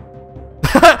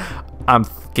 I'm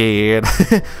scared.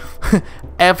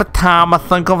 Every time I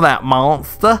think of that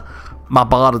monster, my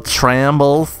body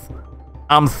trembles.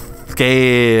 I'm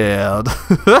scared.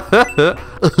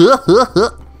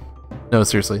 No,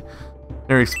 seriously.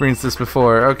 Never experienced this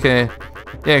before. Okay.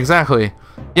 Yeah, exactly.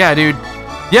 Yeah, dude.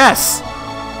 Yes!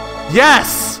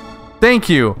 Yes! Thank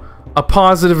you. A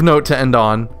positive note to end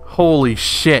on. Holy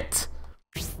shit.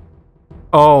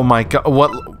 Oh my god.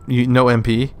 What? No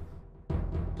MP?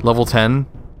 Level 10?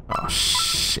 Oh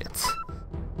shit.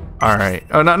 Alright.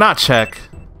 Oh, not check.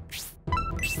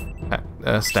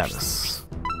 Status.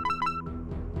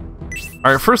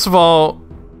 Alright, first of all...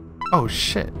 Oh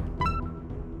shit.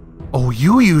 Oh,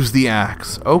 you use the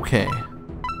axe. Okay.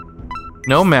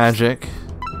 No magic.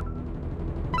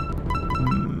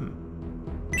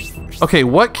 Okay,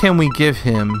 what can we give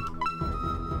him?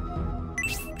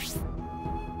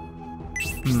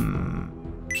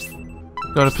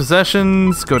 Go to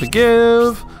possessions, go to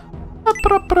give.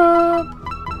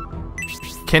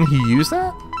 Can he use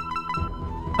that?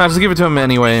 I'll just give it to him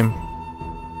anyway.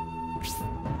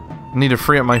 I need to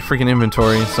free up my freaking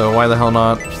inventory, so why the hell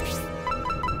not?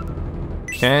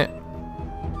 Okay.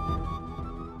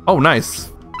 Oh, nice.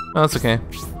 Oh, that's okay.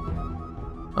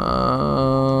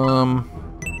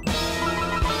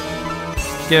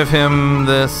 Give him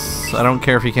this. I don't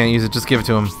care if he can't use it, just give it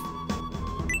to him.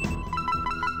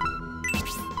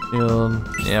 Shield.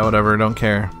 Yeah, whatever, don't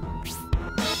care.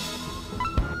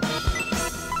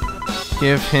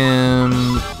 Give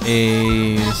him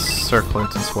a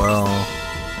circlet as well.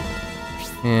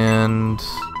 And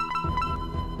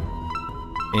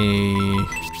a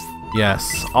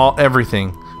yes,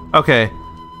 everything. Okay.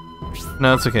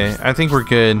 No, it's okay. I think we're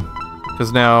good.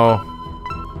 Because now...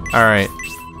 Alright.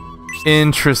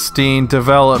 Interesting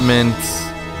development.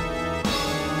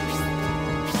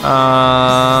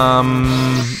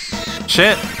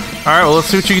 Shit. Alright, well, let's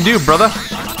see what you can do, brother.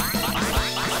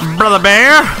 Brother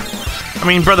bear! I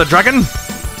mean, brother dragon!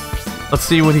 Let's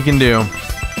see what he can do.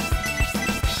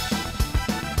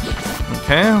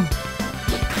 Okay.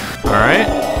 Alright.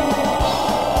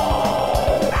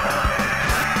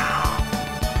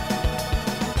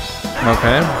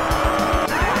 Okay.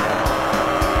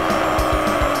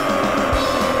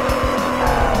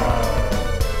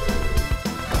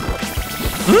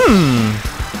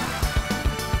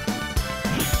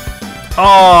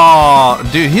 Oh,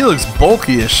 dude, he looks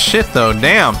bulky as shit, though.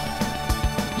 Damn.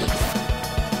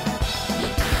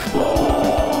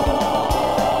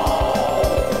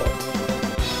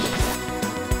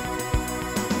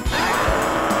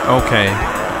 Okay.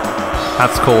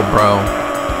 That's cool, bro.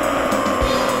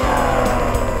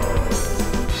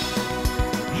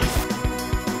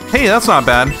 Hey, that's not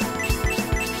bad.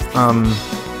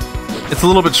 It's a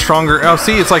little bit stronger. Oh,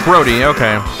 see, it's like Rhodey.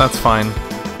 Okay, that's fine.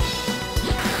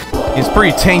 He's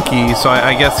pretty tanky, so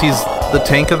I guess he's the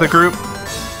tank of the group.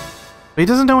 But he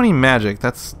doesn't know any magic.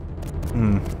 That's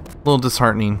a little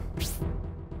disheartening.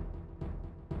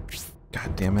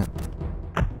 God damn it.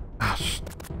 Gosh.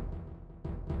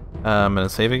 I'm gonna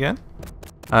save again.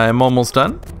 I'm almost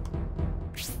done.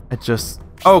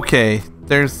 Okay,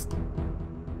 there's...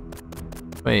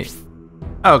 Wait.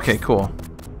 Okay, cool.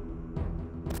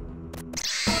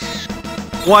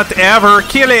 Whatever,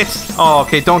 kill it! Oh,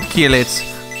 okay, don't kill it.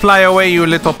 Fly away, you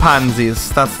little pansies.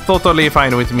 That's totally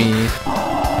fine with me.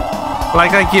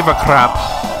 Like I give a crap.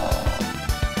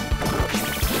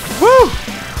 Woo!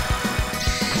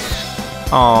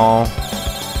 Oh.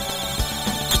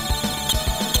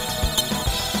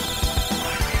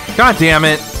 God damn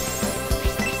it.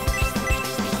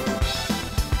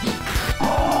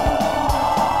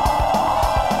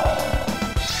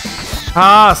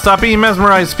 Ah, stop being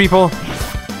mesmerized, people.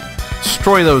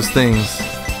 Destroy those things.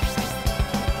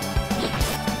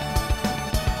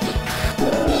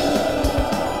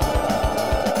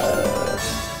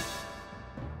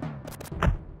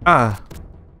 Ah.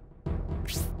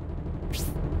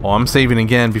 Oh, I'm saving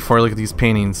again before I look at these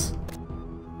paintings.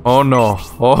 Oh no.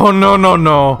 Oh no, no,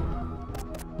 no.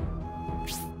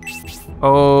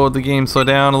 Oh, the game slowed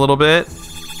down a little bit.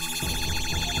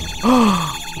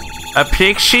 A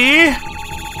pixie?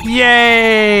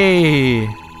 Yay!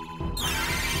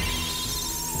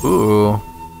 Ooh.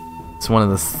 It's one of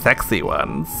the sexy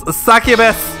ones. A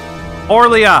succubus!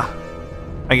 Orlia!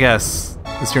 I guess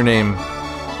is your name.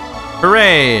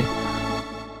 Hooray!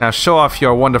 Now show off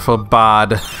your wonderful bod.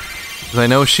 Because I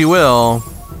know she will.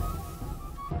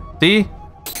 See?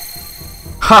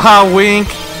 Haha, wink!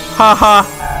 Haha!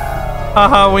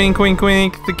 Haha, wink, wink,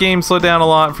 wink. The game slowed down a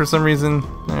lot for some reason.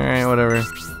 Alright, whatever.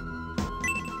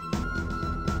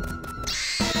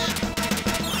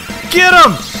 Get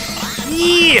him!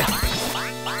 Yeah!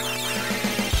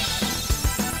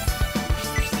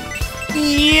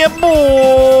 Yeah,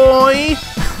 boy!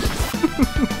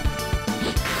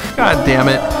 God damn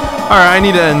it. Alright, I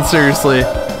need to end, seriously.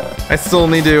 I still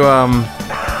need to,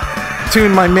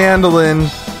 tune my mandolin.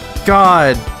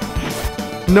 God.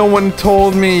 No one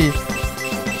told me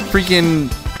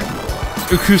freaking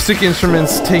acoustic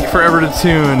instruments take forever to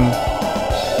tune.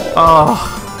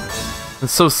 Oh.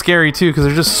 It's so scary, too, because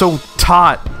they're just so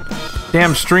taut.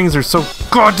 Damn strings are so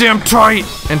goddamn tight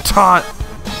and taut.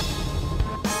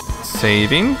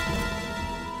 Saving?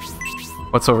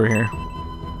 What's over here?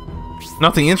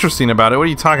 Nothing interesting about it. What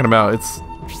are you talking about? It's...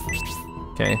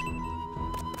 Okay.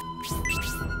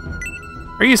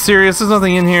 Are you serious? There's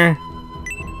nothing in here?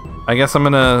 I guess I'm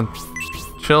gonna...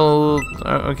 chill...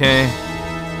 okay.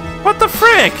 What the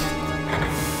frick?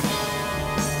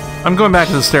 I'm going back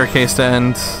to the staircase to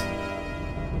end.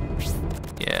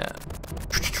 Yeah.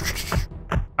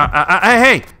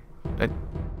 Hey!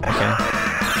 Okay.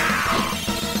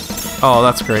 Oh,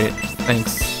 that's great.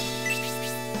 Thanks.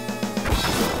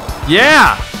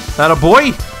 Yeah! That a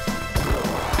boy?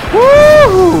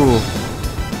 Woo!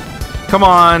 Come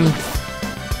on.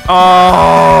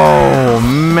 Oh,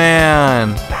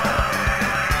 man.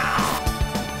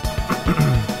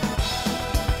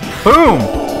 Boom!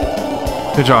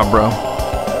 Good job, bro.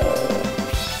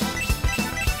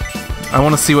 I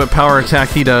want to see what power attack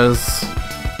he does.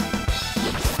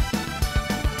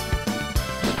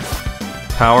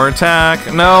 Power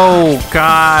attack. No!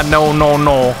 God, no, no,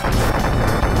 no.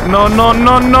 No, no,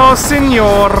 no, no,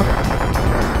 senor!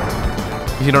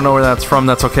 If you don't know where that's from,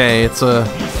 that's okay. It's a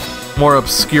more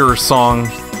obscure song.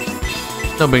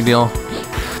 No big deal.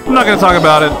 I'm not gonna talk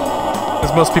about it,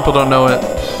 because most people don't know it.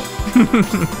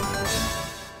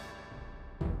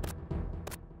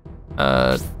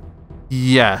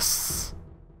 Yes.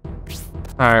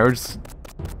 Alright,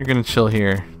 you're gonna chill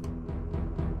here.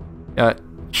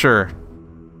 Sure.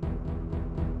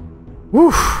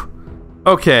 Woo!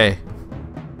 Okay.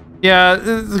 Yeah,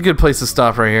 this is a good place to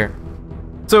stop right here.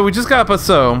 So we just got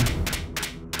Basso.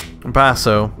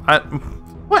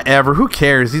 Whatever, who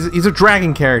cares? He's a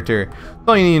dragon character. That's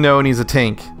all you need to know, and he's a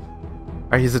tank.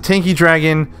 Alright, he's a tanky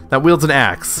dragon that wields an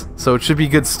axe. So it should be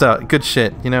good stuff, good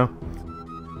shit, you know?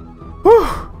 Whew!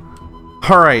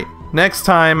 Alright, next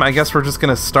time, I guess we're just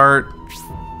gonna start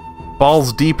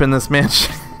balls deep in this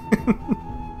mansion.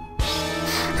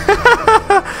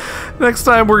 Next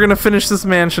time, we're gonna finish this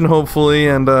mansion, hopefully,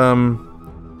 and,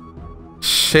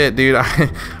 shit, dude,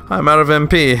 I'm out of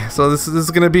MP, so this is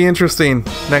gonna be interesting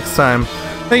next time.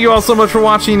 Thank you all so much for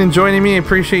watching and joining me. I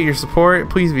appreciate your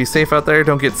support. Please be safe out there.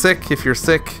 Don't get sick. If you're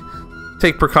sick,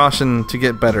 take precaution to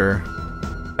get better.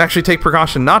 Actually, take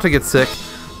precaution not to get sick.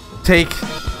 Take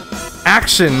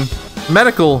action,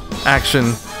 medical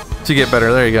action, to get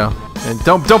better. There you go. And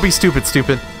don't be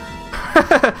stupid.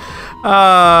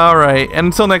 Alright, and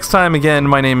until next time, again,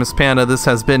 my name is Panda. This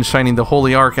has been Shining the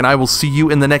Holy Ark, and I will see you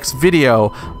in the next video.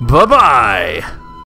 Bye-bye!